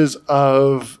weaknesses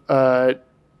of. Hold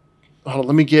on.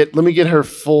 Let me get her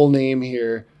full name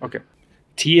here. Okay.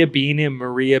 Tia Beanie,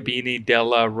 Maria Beanie,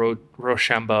 Della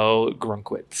Rochambeau,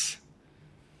 Grunkwitz.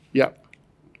 Yep.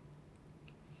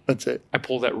 That's it. I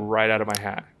pulled that right out of my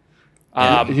hat.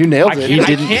 You nailed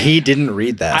it. He didn't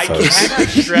read that, I folks. cannot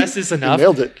stress this You enough.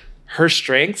 nailed it. Her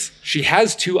strengths, she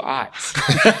has 2 eyes.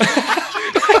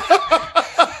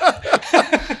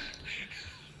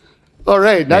 All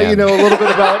right. Now Man. you know a little bit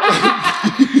about.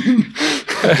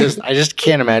 I just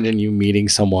can't imagine you meeting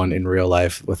someone in real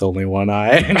life with only 1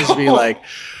 eye and just be like,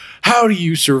 "How do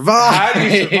you survive?" How do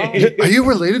you survive? Are you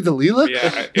related to Leela?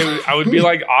 Yeah, I would be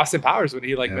like Austin Powers when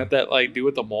he met that dude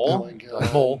with the mole. Oh my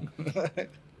God. Mole.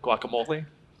 Guacamole.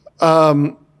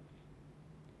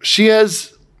 She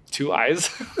has. 2 eyes.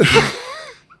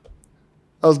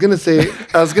 I was gonna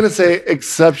say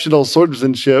exceptional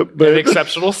swordsmanship, but An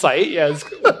exceptional sight, yes,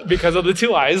 because of the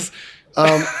 2 eyes.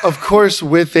 of course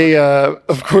with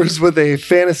a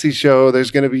fantasy show,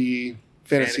 there's gonna be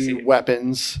fantasy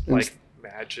weapons. And Like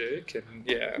magic and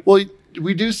yeah. well,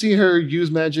 we do see her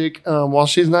use magic. While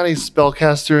she's not a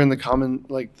spellcaster in the common,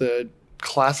 like the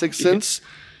classic sense,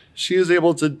 she is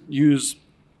able to use.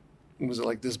 Was it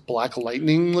like this black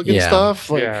lightning looking Yeah. stuff?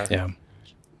 Like, Yeah. Yeah.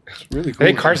 it's really I cool.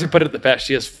 think Carson put it the best.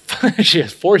 She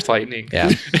has force lightning. Yeah.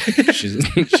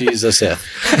 She's a Sith.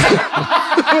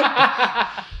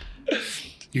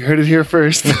 You heard it here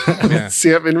first.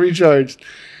 CFN Recharged.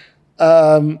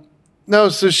 No,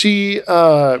 so she,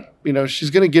 she's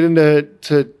going to get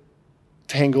into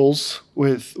tangles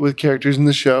with characters in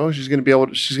the show. She's going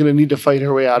to need to fight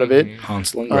her way out of it.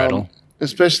 Hansel and Gretel.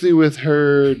 Especially with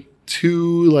her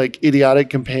 2 like idiotic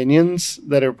companions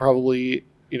that are probably,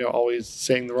 always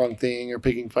saying the wrong thing or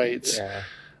picking fights. Yeah.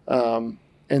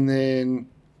 And then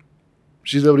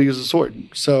she's able to use a sword.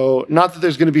 So not that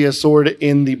there's going to be a sword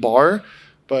in the bar,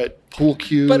 but pool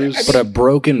cues. But a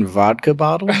broken vodka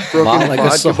bottle? broken Like a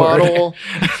vodka sword. bottle.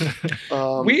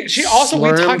 We talked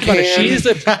Slurm about it.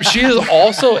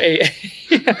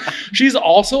 can. She's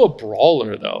also a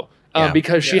brawler though, Yeah.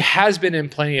 because she has been in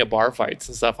plenty of bar fights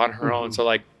and stuff on her own. So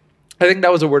like, I think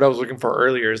that was a word I was looking for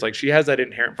earlier. Is like she has that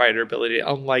inherent fighter ability,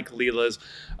 unlike Leela's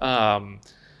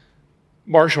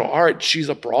martial arts. She's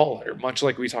a brawler, much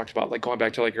like we talked about, like going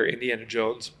back to like her Indiana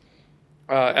Jones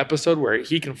episode where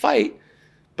he can fight,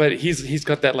 but he's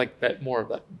got that more of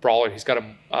that brawler. He's got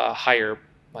a higher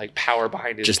like power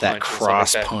behind his Just punch that and stuff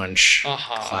cross like that. punch.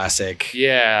 Uh-huh. Classic.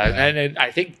 Yeah, and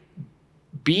I think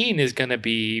Bean is going to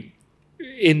be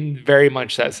in very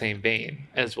much that same vein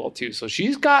as well too. So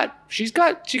she can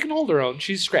hold her own.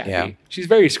 She's scrappy. Yeah. She's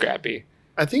very scrappy.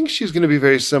 I think she's going to be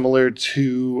very similar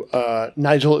to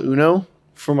Nigel Uno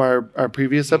from our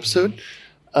previous episode,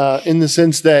 in the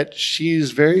sense that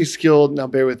she's very skilled. Now,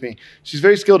 bear with me. She's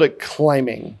very skilled at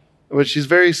climbing, but she's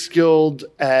very skilled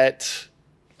at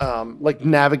like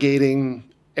navigating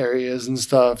areas and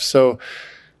stuff. So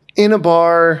in a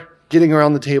bar, getting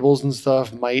around the tables and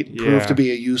stuff might prove to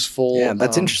be a useful Yeah,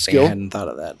 that's interesting. skill. I hadn't thought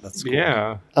of that. That's cool.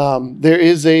 Yeah. There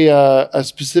is a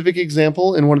specific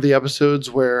example in one of the episodes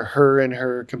where her and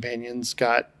her companions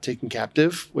got taken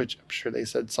captive, which I'm sure they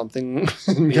said something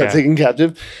got taken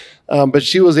captive. But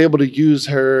she was able to use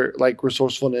her like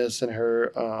resourcefulness and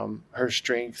her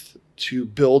strength to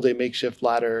build a makeshift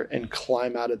ladder and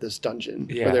climb out of this dungeon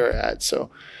where they were at. So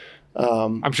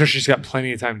I'm sure she's got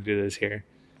plenty of time to do this here.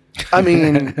 I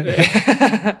mean,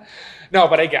 No,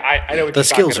 but I know what The you're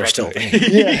skills talking are about still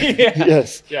today. there.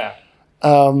 yes. Yeah.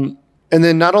 And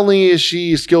then not only is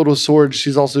she skilled with swords,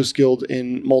 she's also skilled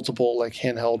in multiple like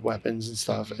handheld weapons and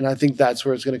stuff. And I think that's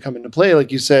where it's going to come into play. Like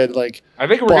you said, like I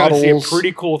think we're going to see a bottles.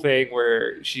 pretty cool thing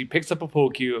where she picks up a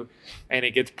poke cue and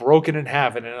it gets broken in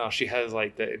half, and then she has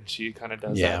like that, and she kind of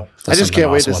does Yeah. that. I just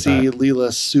can't wait to see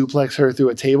Leela suplex her through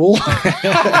a table.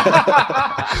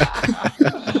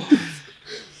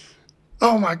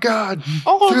 Oh my God.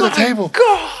 Through the table.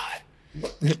 God.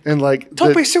 And like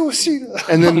Don't be suicidal.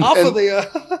 and then Off and, of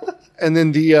the. and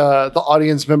then the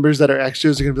audience members that are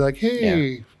extras are gonna be like,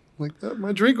 hey, Like,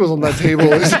 my drink was on that table.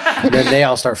 Then they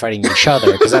all start fighting each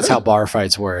other because that's how bar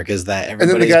fights work. Is that And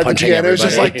then the everybody's guy at the punching piano is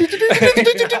everybody? just like,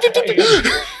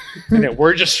 And then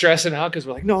we're just stressing out because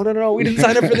we're like, no, we didn't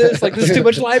sign up for this. Like, this is too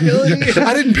much liability.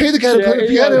 I didn't pay the guy to play the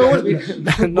piano. Where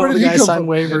did he come from?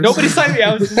 waivers. Nobody signed.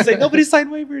 I was going to say nobody signed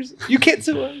waivers. You can't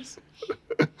sue us.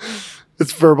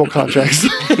 It's verbal contracts.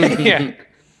 Yeah.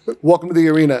 Welcome to the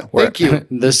arena. Thank you.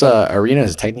 This arena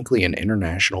is technically in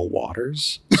international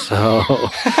waters, so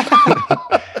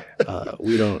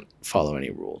we don't follow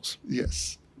any rules.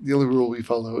 Yes. The only rule we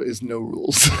follow is no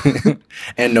rules.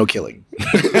 And no killing.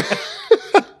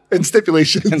 And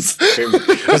stipulations.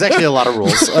 There's actually a lot of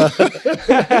rules.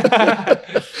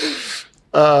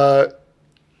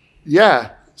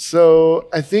 Yeah. So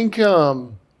I think, I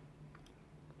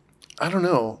don't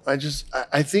know. I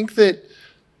think that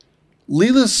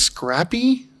Leela's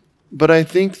scrappy, but I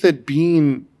think that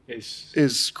Bean is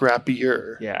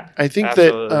scrappier. Yeah, I think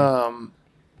absolutely. that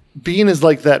Bean is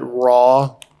like that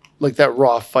raw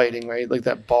fighting, right? Like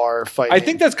that bar fighting. I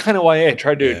think that's kind of why I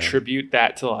tried to attribute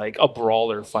that to like a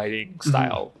brawler fighting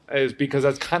style, is because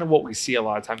that's kind of what we see a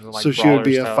lot of times in like. So she would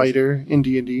be styles. a fighter in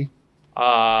D&D.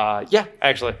 Yeah,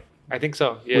 actually, I think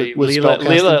so. Yeah, With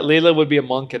Leela would be a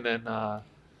monk, and then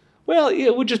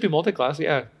it would just be multi-class.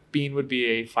 Yeah, Bean would be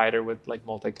a fighter with like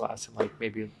multi-class, and like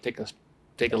maybe take a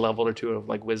level or two of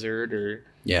like wizard or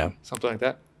something like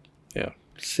that. Yeah,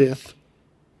 Sith.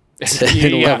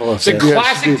 Level of the Sith.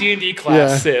 classic D&D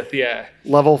class Sith. Yeah,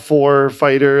 Level 4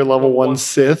 fighter, level 1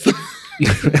 Sith.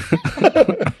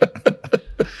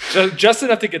 just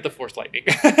enough to get the Force Lightning.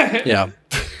 Yeah.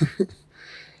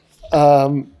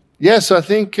 Yeah, so I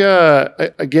think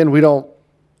again we don't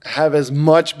have as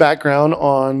much background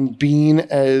on Bean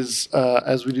as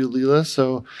we do Leela.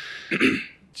 So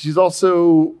she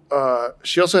also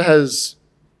has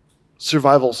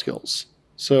survival skills.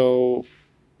 So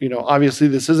obviously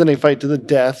this isn't a fight to the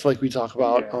death like we talk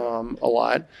about a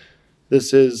lot.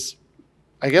 This is,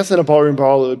 I guess, in a ballroom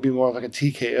brawl it would be more of like a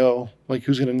TKO, like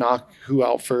who's going to knock who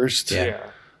out first.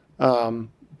 Yeah.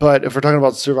 But if we're talking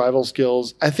about survival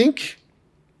skills, I think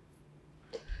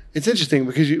it's interesting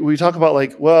because we talk about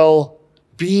like, well,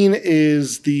 Bean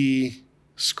is the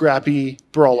scrappy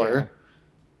brawler.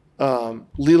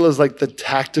 Leela's like the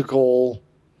tactical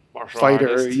Martial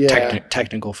fighter. artist. Yeah.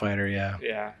 Technical fighter, yeah.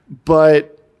 Yeah.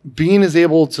 But Bean is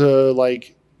able to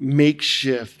like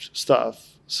makeshift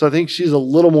stuff. So I think she's a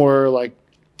little more like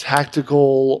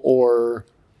tactical, or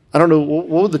I don't know, what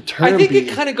would the term be? I think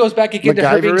it kind of goes back again to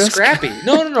her being MacGyver-esque? scrappy.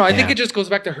 No. I think it just goes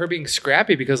back to her being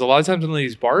scrappy, because a lot of times in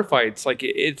these bar fights, like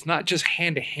it's not just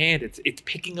hand to hand. It's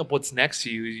picking up what's next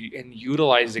to you and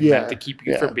utilizing that to keep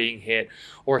you from being hit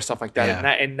or stuff like that.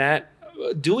 Yeah. And that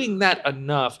doing that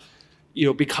enough,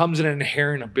 becomes an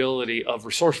inherent ability of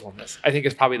resourcefulness. I think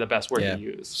is probably the best word to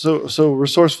use. So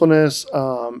resourcefulness,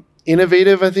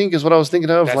 innovative, I think is what I was thinking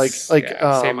of. That's,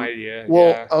 same idea.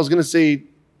 Well, I was going to say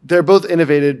they're both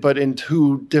innovated, but in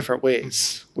two different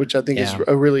ways, which I think is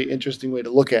a really interesting way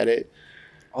to look at it.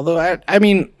 Although, I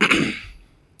mean,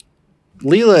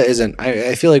 Leela isn't...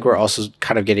 I feel like we're also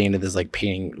kind of getting into this, like,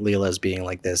 painting Leela as being,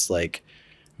 like, this, like,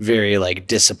 very, like,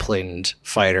 disciplined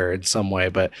fighter in some way.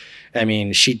 But, I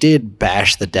mean, she did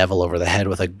bash the devil over the head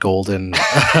with a golden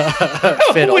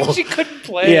fiddle. When she couldn't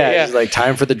play. Yeah, it's like,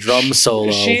 time for the drum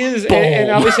solo. She is, and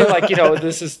obviously, like,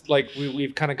 this is, like,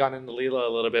 we've kind of gone into Leela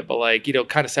a little bit, but, like,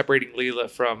 kind of separating Leela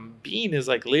from Bean is,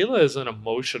 like, Leela is an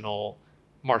emotional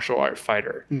martial art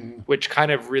fighter, which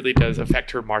kind of really does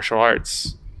affect her martial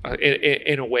arts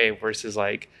in a way, versus,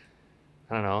 like,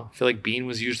 I don't know. I feel like Bean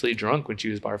was usually drunk when she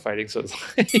was bar fighting, so it's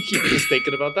like you're just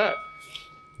thinking about that.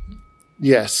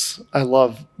 Yes, I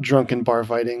love drunken bar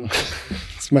fighting.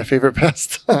 It's my favorite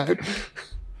pastime.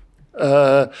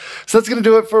 So that's going to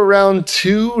do it for round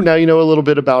 2. Now you know a little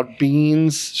bit about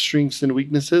Bean's strengths and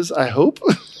weaknesses, I hope.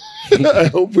 I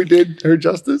hope we did her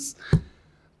justice.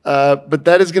 But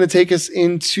that is going to take us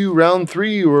into round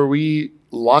 3, where we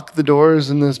lock the doors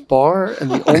in this bar,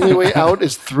 and the only way out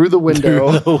is through the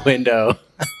window. Through the window.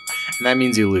 And that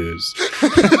means you lose.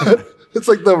 It's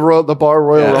like the bar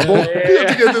Royal Rumble. You have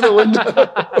to get through the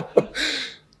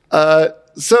window.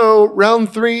 So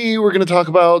round 3, we're going to talk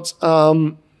about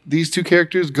these two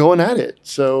characters going at it.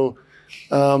 So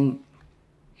what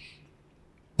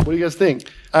do you guys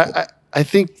think? I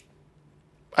think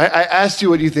I asked you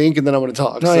what you think, and then I'm going to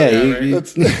talk. No,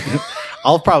 so,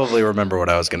 I'll probably remember what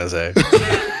I was going to say.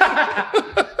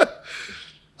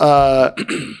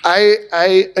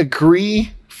 I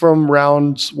agree from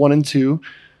rounds 1 and 2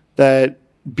 that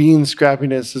Bean's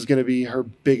scrappiness is going to be her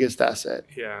biggest asset.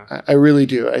 Yeah. I really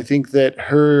do. I think that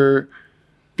her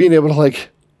being able to like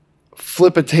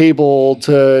flip a table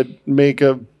to make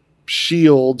a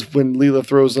shield when Leela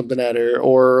throws something at her,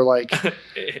 or like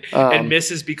and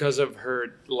misses because of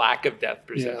her lack of depth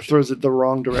perception. Yeah, throws it the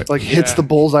wrong direction, like hits the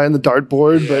bullseye on the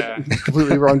dartboard, but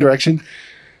completely wrong direction.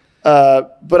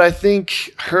 But I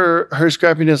think her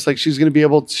scrappiness, like she's going to be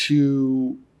able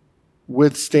to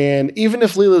withstand, even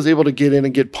if Leela's able to get in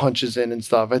and get punches in and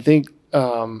stuff. I think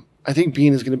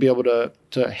Bean is going to be able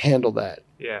to handle that.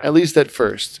 Yeah, at least at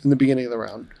first in the beginning of the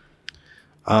round.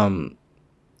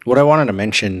 What I wanted to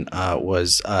mention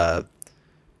was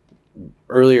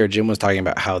earlier Jim was talking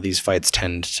about how these fights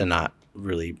tend to not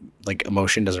really, like,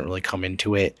 emotion doesn't really come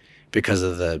into it because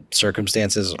of the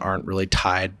circumstances aren't really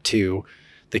tied to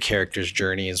the characters'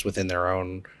 journeys within their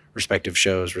own respective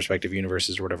shows, respective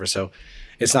universes, or whatever. So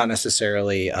it's not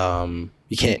necessarily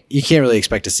you can't really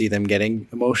expect to see them getting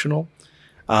emotional.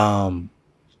 And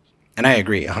I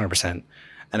agree 100%.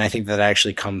 And I think that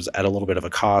actually comes at a little bit of a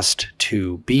cost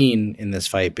to Bean in this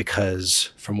fight,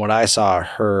 because from what I saw,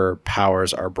 her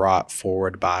powers are brought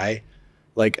forward by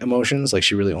like emotions. Like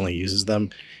she really only uses them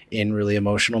in really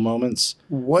emotional moments.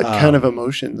 What kind of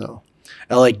emotion though?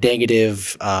 Like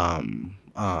negative,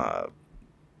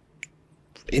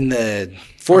 in the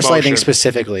Force Lightning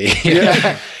specifically.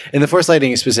 In the Force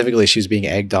Lightning specifically, she was being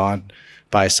egged on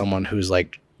by someone who's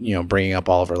like, you know, bringing up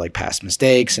all of her like past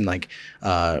mistakes and like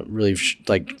really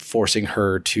like forcing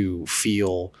her to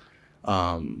feel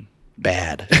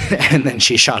bad. And then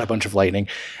she shot a bunch of lightning,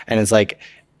 and it's like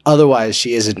otherwise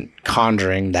she isn't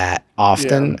conjuring that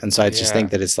often. And so I just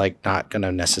think that it's like not going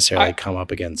to necessarily come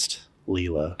up against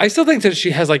Leela. I still think that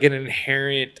she has like an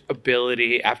inherent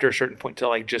ability after a certain point to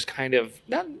like just kind of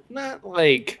not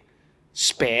like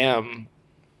spam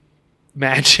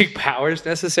magic powers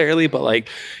necessarily, but like,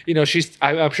 you know,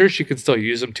 I'm sure she can still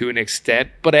use them to an extent.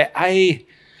 But I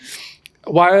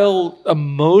while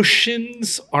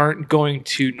emotions aren't going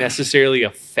to necessarily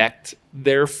affect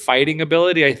their fighting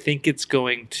ability, I think it's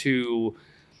going to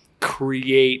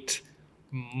create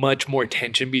much more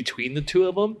tension between the two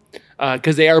of them,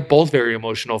 because they are both very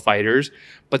emotional fighters,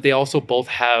 but they also both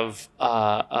have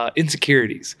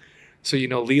insecurities. So, you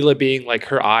know, Leela being like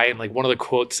her eye, and like one of the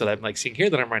quotes that I'm like seeing here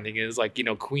that I'm running is like, you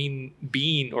know, Queen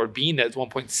Bean or Bean at one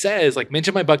point says like,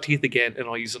 mention my buck teeth again and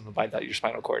I'll use them to bite out your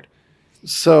spinal cord.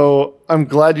 So I'm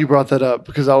glad you brought that up,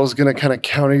 because I was going to kind of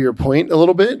counter your point a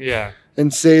little bit. Yeah.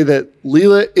 And say that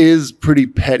Leela is pretty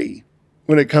petty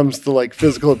when it comes to like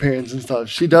physical appearance and stuff.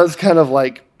 She does kind of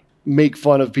like make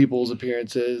fun of people's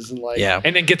appearances and like,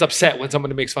 and then gets upset when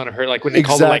somebody makes fun of her, like when they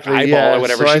call her like eyeball or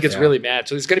whatever. So she gets really mad.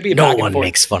 So there's going to be a no one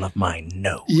makes fun of my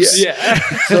nose.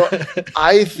 So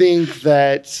I think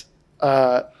that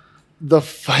the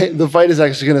fight is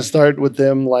actually going to start with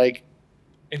them like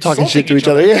talking shit to each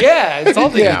other.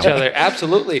 Insulting each other.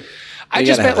 Absolutely. I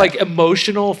just meant like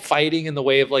emotional fighting in the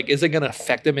way of like, is it going to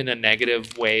affect them in a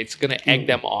negative way? It's going to egg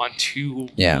them on to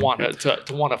want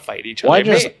to fight each other.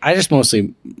 I just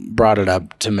mostly brought it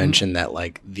up to mention that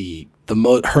like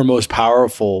her most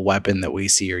powerful weapon that we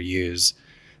see her use,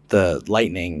 the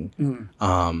lightning,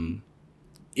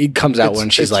 it comes out when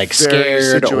she's like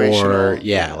scared or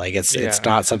like it's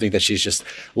not something that she's just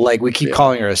like, we keep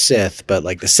calling her a Sith, but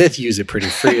like the Sith use it pretty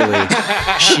freely.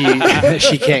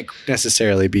 she can't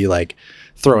necessarily be like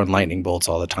throwing lightning bolts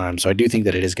all the time. So I do think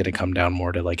that it is going to come down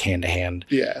more to like hand to hand,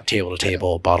 table to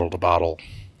table, bottle to bottle.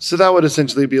 So that would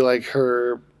essentially be like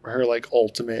her like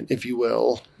ultimate, if you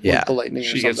will, with the lightning.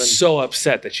 She gets so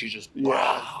upset that she just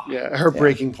her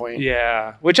breaking point.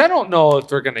 Which I don't know if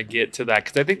they're gonna get to that,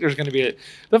 because I think there's gonna be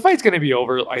the fight's gonna be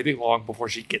over, I think, long before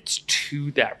she gets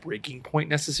to that breaking point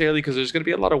necessarily, because there's gonna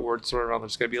be a lot of words thrown around,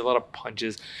 there's gonna be a lot of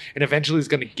punches, and eventually it's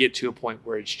gonna get to a point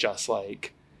where it's just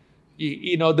like,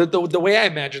 you know, the way I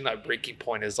imagine that breaking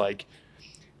point is like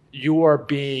you are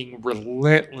being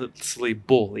relentlessly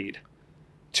bullied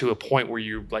to a point where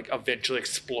you like eventually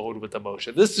explode with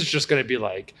emotion. This is just going to be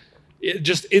like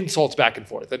just insults back and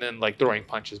forth, and then like throwing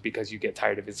punches because you get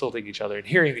tired of insulting each other and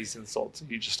hearing these insults.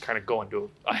 You just kind of go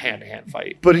into a hand-to-hand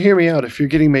fight. But hear me out. If you're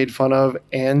getting made fun of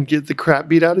and get the crap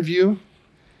beat out of you,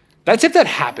 that's if that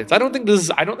happens. I don't think this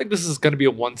is going to be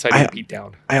a one-sided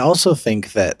beatdown. I also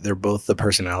think that they're both the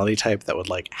personality type that would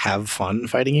like have fun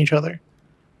fighting each other.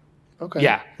 Okay.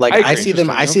 Yeah. Like I see them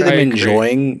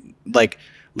enjoying, like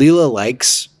Leela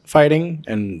likes fighting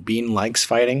and Bean likes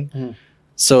fighting.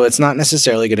 So it's not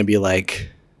necessarily going to be like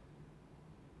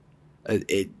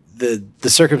the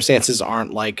circumstances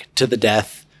aren't like to the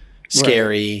death,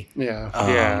 scary. You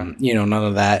know, none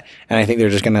of that. And I think they're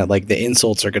just going to like, the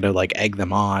insults are going to like egg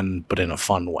them on, but in a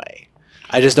fun way.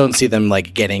 I just don't see them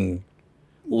like getting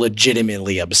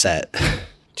legitimately upset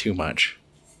too much.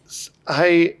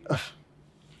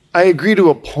 I agree to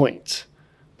a point,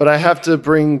 but I have to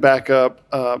bring back up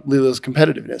Leela's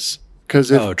competitiveness. Because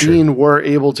if Bean were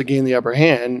able to gain the upper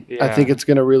hand, I think it's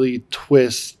going to really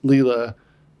twist Leela.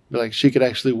 Like, she could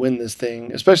actually win this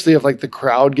thing, especially if, like, the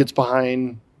crowd gets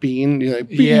behind Bean. You're like,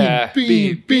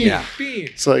 Bean.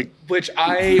 It's like, which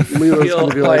I Leela's feel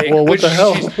gonna be like, well, what the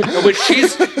hell? Which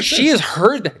she has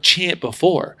heard that chant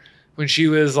before when she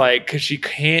was like, because she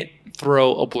can't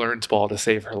throw a Blurns ball to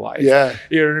save her life. Yeah.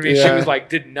 You know what I mean? Yeah. She was like,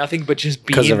 did nothing but just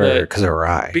be because of her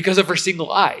eye. Because of her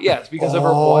single eye. Yes, because of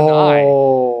her one eye.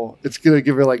 Oh, it's going to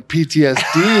give her like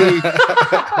PTSD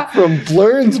from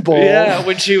Blurns ball. Yeah,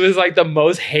 when she was like the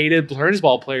most hated Blurns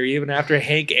ball player, even after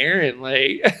Hank Aaron,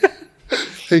 like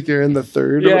Hank Aaron the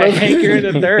third. Yeah, Hank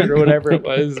Aaron the third or whatever it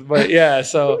was. But yeah,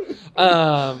 so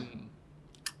wow,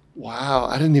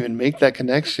 I didn't even make that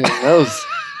connection.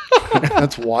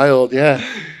 That's wild. Yeah.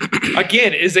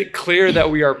 Again, is it clear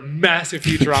that we are massive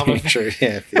Futurama fans?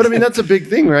 Yeah. But I mean, that's a big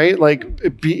thing, right? Like,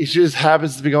 she just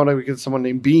happens to be going against someone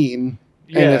named Bean.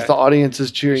 Yeah. And if the audience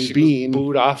is cheering Bean,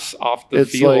 booed off the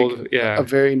it's field. like a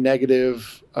very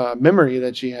negative memory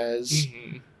that she has.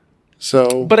 Mm-hmm.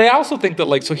 So, but I also think that,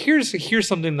 like, so here's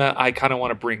something that I kind of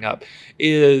want to bring up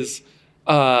is,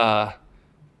 I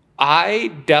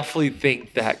definitely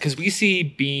think that because we see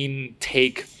Bean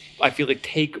take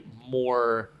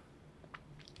more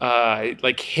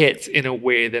like hits in a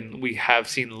way than we have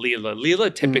seen Leela.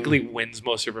 Leela typically wins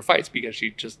most of her fights because she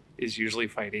just is usually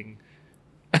fighting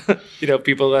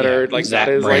people that are like Zach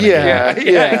that is like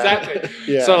exactly.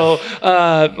 Yeah. So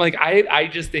like I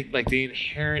just think like the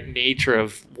inherent nature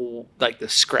of like the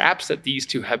scraps that these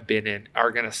two have been in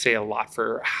are going to say a lot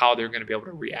for how they're going to be able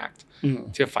to react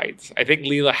to fights. I think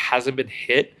Leela hasn't been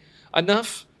hit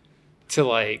enough to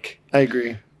like. I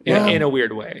agree. In a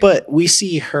weird way. But we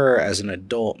see her as an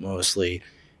adult mostly.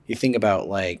 You think about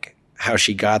like how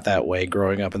she got that way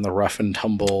growing up in the rough and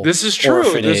tumble. This is true.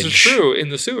 Orphanage. This is true in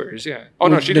the sewers. Yeah. Oh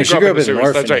no, she didn't grow up in the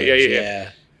sewers. That's right.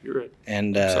 Yeah. You're right.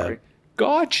 And sorry.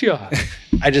 Gotcha.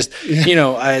 I just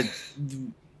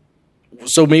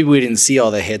so maybe we didn't see all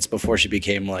the hits before she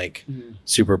became like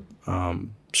super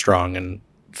strong and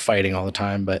fighting all the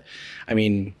time. But I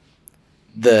mean,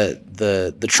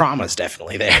 the trauma is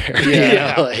definitely there.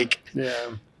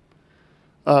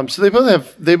 So they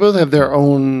both have their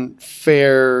own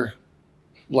fair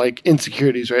like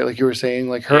insecurities, right? Like you were saying,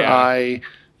 like her eye,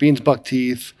 Bean's buck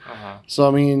teeth. So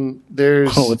I mean,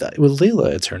 there's with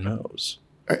Leela, it's her nose.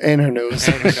 And her nose.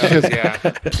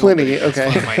 Plenty.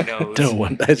 Okay. My nose. No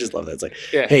one. I just love that. It's like,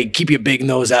 hey, keep your big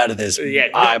nose out of this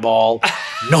eyeball.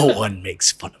 No one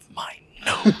makes fun of my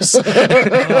nose.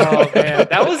 Oh man,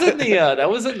 that was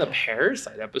in the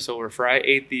Parasite episode where Fry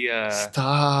ate the ate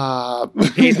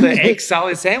the egg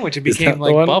salad sandwich and became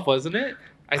like buff, wasn't it?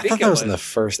 I think that was in the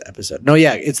first episode. No,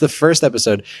 yeah, it's the first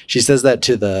episode. She says that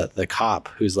to the cop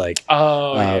who's like,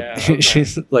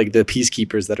 she's like the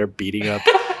peacekeepers that are beating up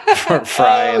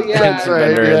Fry and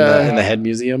Bender in the head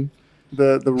museum.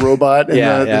 The robot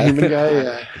and the human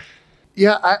guy.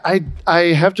 I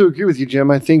have to agree with you, Jim.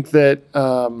 I think that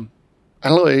I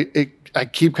don't know. I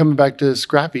keep coming back to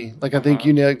Scrappy. Like I think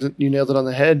you nailed it on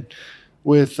the head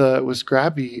with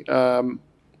Scrappy.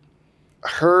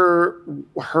 Her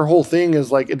whole thing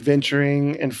is like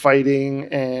adventuring and fighting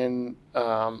and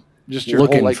just your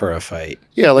looking whole, like, for a fight.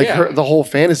 Yeah, like the whole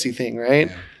fantasy thing, right?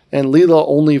 Yeah. And Leela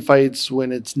only fights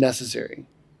when it's necessary.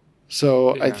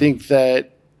 So I think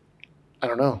that I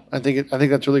don't know. I think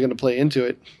that's really going to play into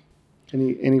it.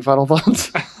 Any final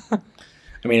thoughts?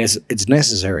 I mean, it's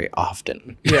necessary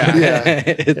often.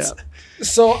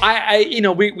 So I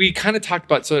we kind of talked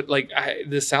about, so like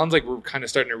this sounds like we're kind of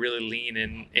starting to really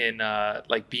lean in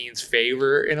like Bean's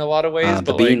favor in a lot of ways.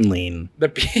 The Bean lean. The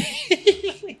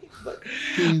Bean.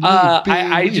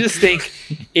 I just think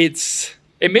it's.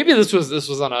 And maybe this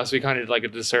was on us. We kind of did like a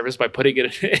disservice by putting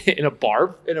it in a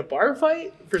bar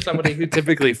fight for somebody who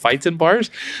typically fights in bars.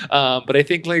 But I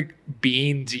think like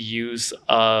Bean's use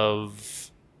of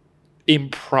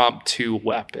impromptu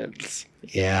weapons,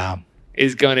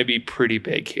 is going to be pretty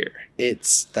big here.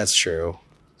 That's true.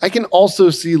 I can also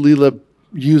see Leela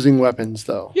using weapons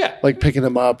though. Yeah, like picking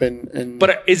them up and.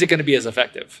 But is it going to be as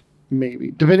effective? Maybe,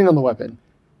 depending on the weapon.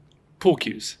 Pool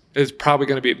cues is probably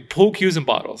going to be pool cues and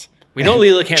bottles. We know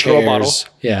Leela can't throw a bottle.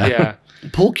 Yeah.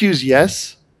 Pool cues,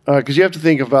 yes. Because you have to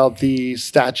think about the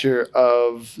stature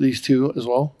of these two as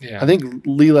well. Yeah. I think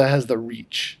Leela has the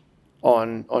reach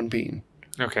on Bean.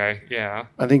 Okay, yeah.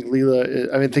 I think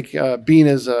Bean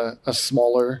is a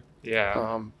smaller.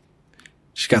 Yeah.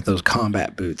 She's got those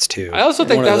combat boots too. I also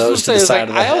think One of that's those what to the says, side like,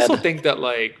 of the I also head. think that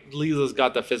like Leela's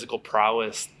got the physical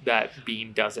prowess that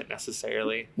Bean doesn't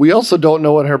necessarily. We also don't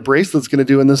know what her bracelet's going to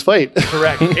do in this fight.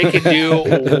 Correct. It can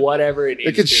do whatever it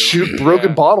needs It could to. shoot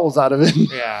broken bottles out of it.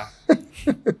 Yeah.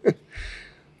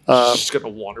 She's gonna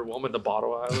Wonder Woman the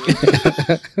bottle out of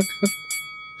it.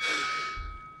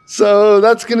 So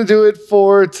that's going to do it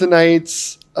for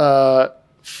tonight's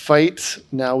fight.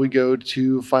 Now we go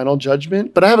to Final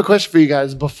Judgment. But I have a question for you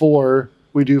guys before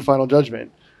we do Final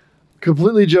Judgment.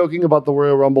 Completely joking about the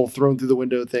Royal Rumble thrown through the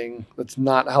window thing. That's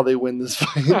not how they win this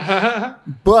fight.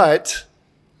 But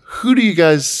who do you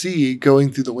guys see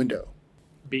going through the window?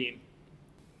 Bean.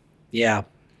 Yeah.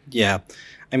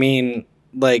 I mean,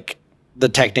 like the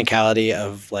technicality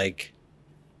of like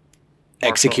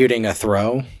executing a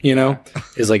throw,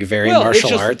 is like very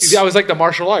martial arts. Yeah, it was like the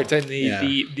martial arts and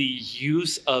the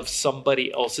use of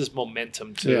somebody else's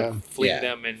momentum to fling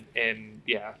them and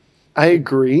I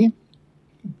agree.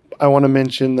 I want to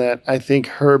mention that I think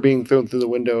her being thrown through the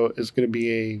window is going to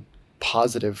be a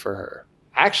positive for her.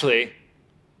 Actually,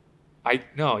 you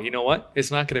know what?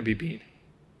 It's not going to be Bean.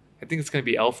 I think it's going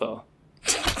to be Elfo.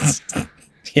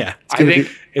 Yeah. I think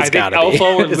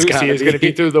Elfo or Lucy is going to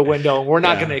be through the window, and we're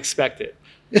not going to expect it.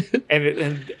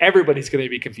 and everybody's going to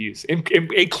be confused,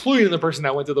 including the person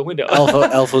that went through the window.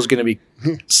 Elfo's going to be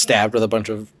stabbed with a bunch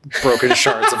of broken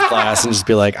shards of glass and just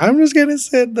be like, I'm just going to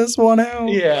sit this one out.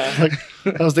 Yeah. Like,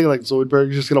 I was thinking like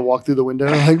Zoidberg's just going to walk through the window.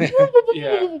 Like,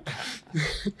 yeah.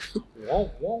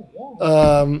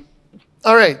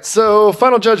 All right. So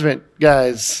Final Judgment,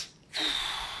 guys.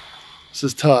 This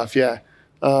is tough. Yeah.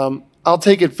 I'll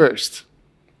take it first,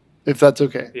 if that's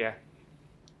okay. Yeah.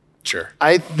 Sure.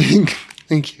 I think.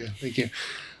 Thank you.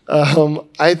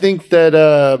 I think that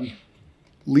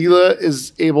Leela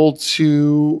is able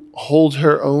to hold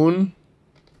her own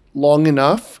long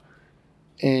enough,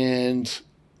 and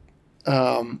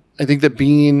I think that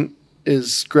Bean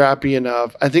is scrappy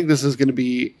enough. I think this is going to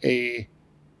be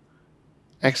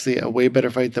actually a way better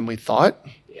fight than we thought.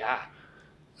 Yeah.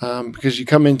 Because you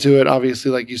come into it,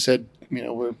 obviously, like you said,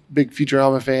 we're big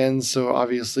Futurama fans, so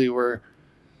obviously we're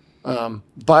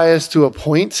biased to a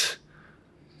point.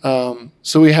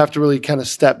 So we have to really kind of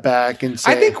step back and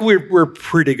say, I think we're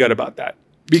pretty good about that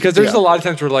because there's a lot of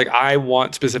times where like I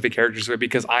want specific characters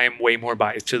because I am way more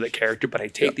biased to the character, but I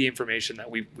take the information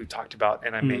that we've talked about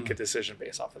and I make a decision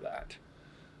based off of that.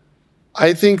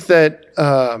 I think that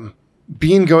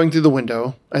Bean going through the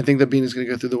window, I think that Bean is going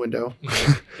to go through the window.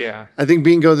 Yeah. I think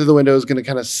Bean going through the window is going to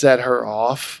kind of set her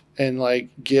off and like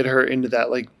get her into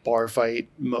that like bar fight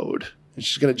mode. And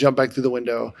she's going to jump back through the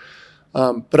window.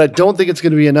 But I don't think it's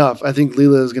going to be enough. I think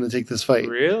Leela is going to take this fight.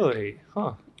 Really?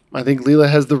 Huh. I think Leela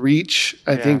has the reach.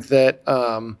 I think that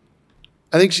I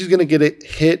think she's going to get it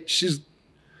hit. She's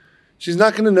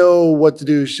not going to know what to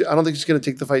do. I don't think she's going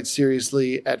to take the fight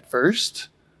seriously at first.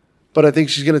 But I think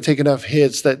she's going to take enough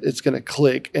hits that it's going to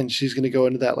click, and she's going to go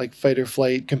into that like fight or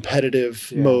flight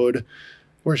competitive mode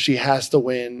where she has to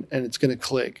win, and it's going to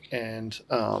click. And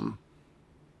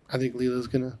I think Leela's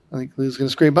going to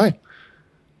scrape by.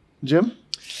 Jim?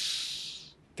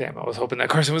 Damn, I was hoping that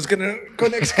Carson was going to go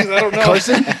next because I don't know.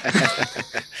 Carson?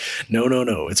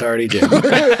 No. It's already Jim.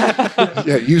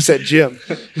 Yeah, you said Jim.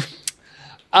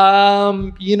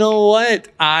 You know what?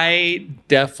 I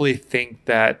definitely think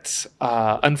that,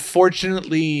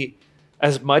 unfortunately,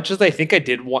 as much as I think I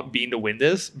did want Bean to win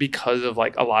this because of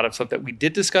like a lot of stuff that we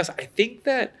did discuss, I think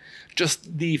that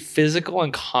just the physical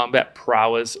and combat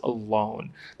prowess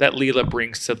alone that Leela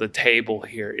brings to the table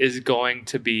here is going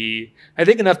to be, I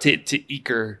think, enough to eke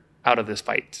her out of this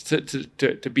fight,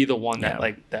 to be the one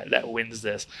that wins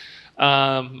this.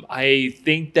 I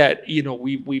think that,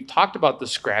 we've talked about the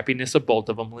scrappiness of both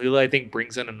of them. Leela, I think,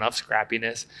 brings in enough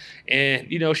scrappiness, and,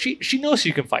 she knows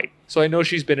she can fight. So I know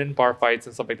she's been in bar fights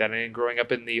and stuff like that, and growing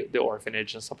up in the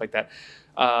orphanage and stuff like that.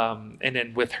 And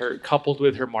then coupled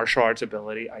with her martial arts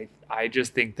ability, I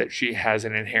just think that she has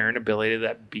an inherent ability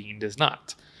that Bean does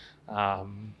not.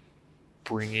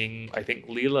 Bringing, I think,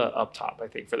 Leela up top, I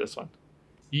think, for this one.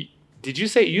 Did you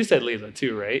said Leela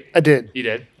too, right? I did. You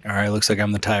did? All right, looks like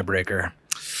I'm the tiebreaker.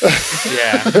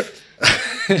 Yeah.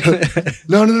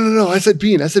 No. I said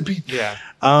Bean. Yeah.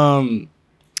 I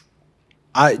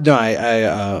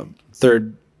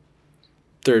third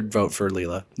vote for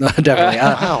Leela. No, definitely.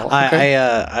 Wow.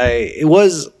 Okay. It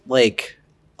was like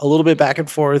a little bit back and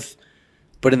forth,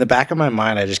 but in the back of my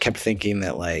mind, I just kept thinking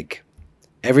that like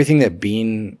everything that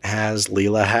Bean has,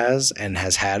 Leela has, and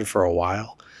has had for a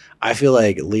while. I feel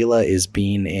like Leela is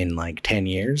Bean in like 10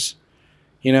 years,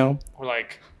 Or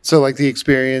like So like the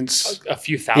experience A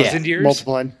few thousand years?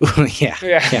 multiplied. yeah,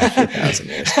 Yeah. 2,000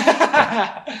 years.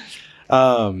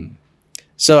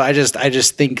 So I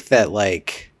just think that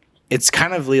like it's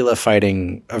kind of Leela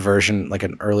fighting a version, like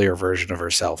an earlier version of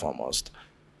herself almost,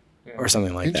 or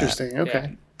something like Interesting. that.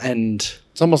 Okay. And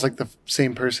It's almost like the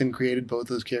same person created both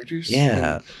those characters.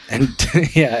 yeah, and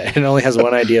yeah, it only has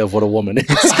one idea of what a woman is.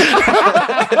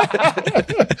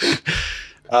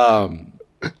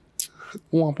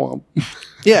 Womp womp.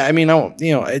 Yeah, I mean,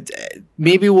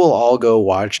 maybe we'll all go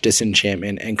watch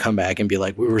Disenchantment and come back and be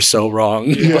like, we were so wrong.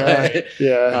 Yeah. But,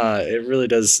 Yeah. it really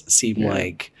does seem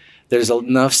like there's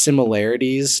enough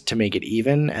similarities to make it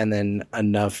even, and then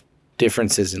enough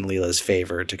differences in Leela's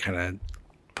favor to kind of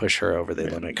push her over the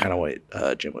limit, kind of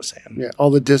what Jim was saying. Yeah. All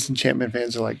the Disenchantment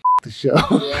fans are like, the show.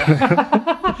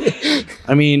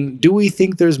 I mean, do we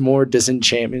think there's more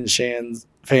Disenchantment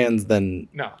fans than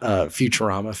No.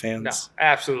 Futurama fans? No,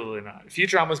 absolutely not.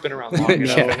 Futurama's been around long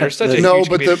enough. Yeah. And there's such a No, huge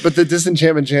but community. the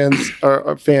Disenchantment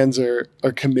fans are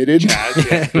committed.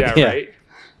 yeah, Yeah. right.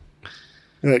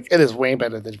 Like, it is way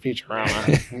better than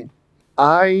Futurama.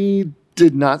 I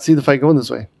did not see the fight going this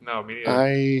way. No, me neither.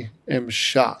 I am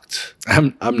shocked.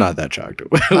 I'm not that shocked.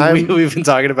 I'm- We've been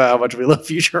talking about how much we love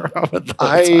Futurama the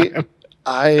whole time.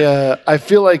 I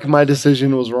feel like my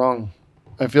decision was wrong.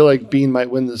 I feel like Bean might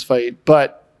win this fight,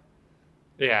 but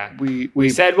Yeah. we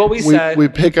said what we said. We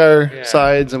pick our Yeah.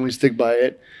 sides and we stick by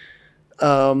it.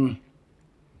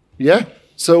 Yeah.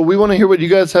 So we want to hear what you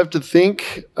guys have to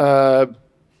think.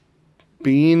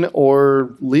 Bean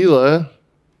or Leela,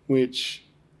 which,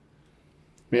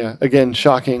 yeah, again,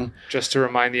 shocking. Just to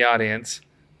remind the audience,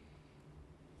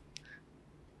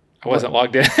 I wasn't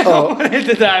logged in. Oh. I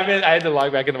had to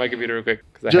log back into my computer real quick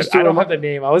because Just to I don't remi- have the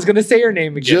name. I was going to say her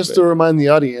name again. Just to remind the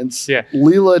audience, Yeah.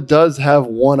 Leela does have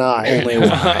one eye. Only one.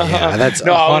 Yeah, that's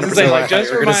no, I was 100% saying, what like,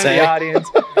 just you were gonna remind the audience.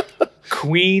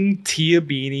 Queen Tia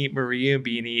Beanie, Maria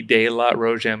Beanie, De La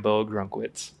Rochambeau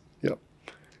Grunkwitz. Yep.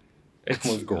 It's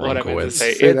Was what I meant to Grunkwitz.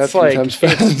 say. Say that It's 3 like times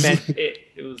fast.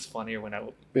 it was funnier when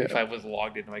if I was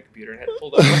logged into my computer and had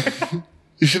pulled up.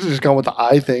 You should have just gone with the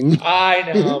eye thing.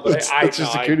 I know, but That's just a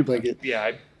security blanket.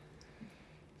 Yeah.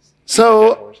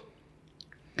 So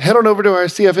head on over to our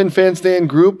CFN fan stand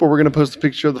group where we're going to post a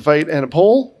picture of the fight and a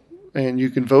poll, and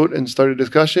you can vote and start a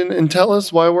discussion and tell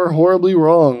us why we're horribly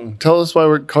wrong. Tell us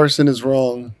why Carson is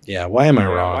wrong. Yeah, why am I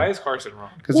wrong? Why is Carson wrong?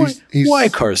 Because Why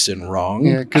Carson wrong?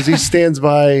 Yeah, because he stands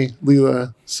by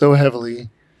Leela so heavily.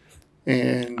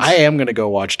 And I am gonna go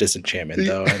watch Disenchantment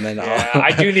though, and then Yeah,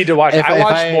 I do need to watch. If I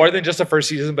watched I- more than just the first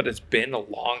season, but it's been a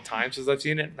long time since I've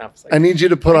seen it. And I was like, I need you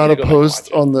to put I out need a to go back and post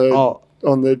watch it.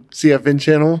 on the CFN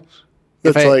channel.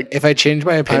 if That's if I change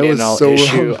my opinion, was so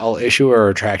wrong. I'll issue a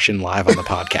retraction live on the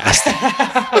podcast.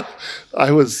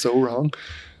 I was so wrong.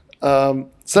 So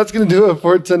that's going to do it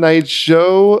for tonight's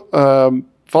show.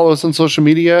 Follow us on social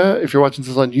media. If you're watching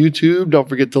this on YouTube, don't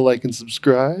forget to like and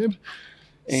subscribe.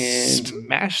 And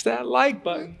smash that like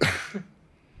button. I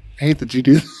hate that you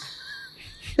do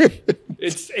that.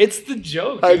 It's the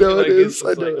joke. I dude. know it Like, is. it's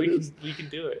I know like, it is. we can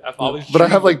do it. I've always. But I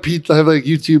have like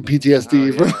YouTube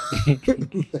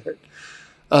PTSD.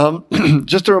 Oh,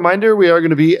 Just a reminder, we are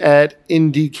going to be at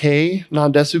NDK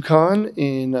Nandesukan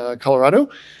in Colorado.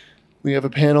 We have a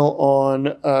panel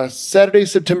on Saturday,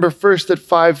 September 1st at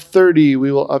 5:30.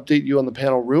 We will update you on the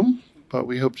panel room, but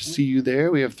we hope to see you there.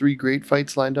 We have 3 great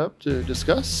fights lined up to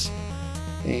discuss,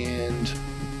 and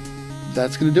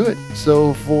that's going to do it.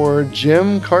 So for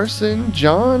Jim, Carson,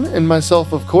 John, and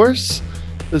myself, of course,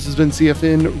 this has been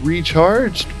CFN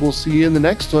Recharged. We'll see you in the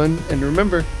next one, and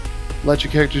remember, let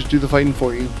your characters do the fighting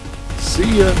for you.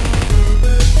 See ya!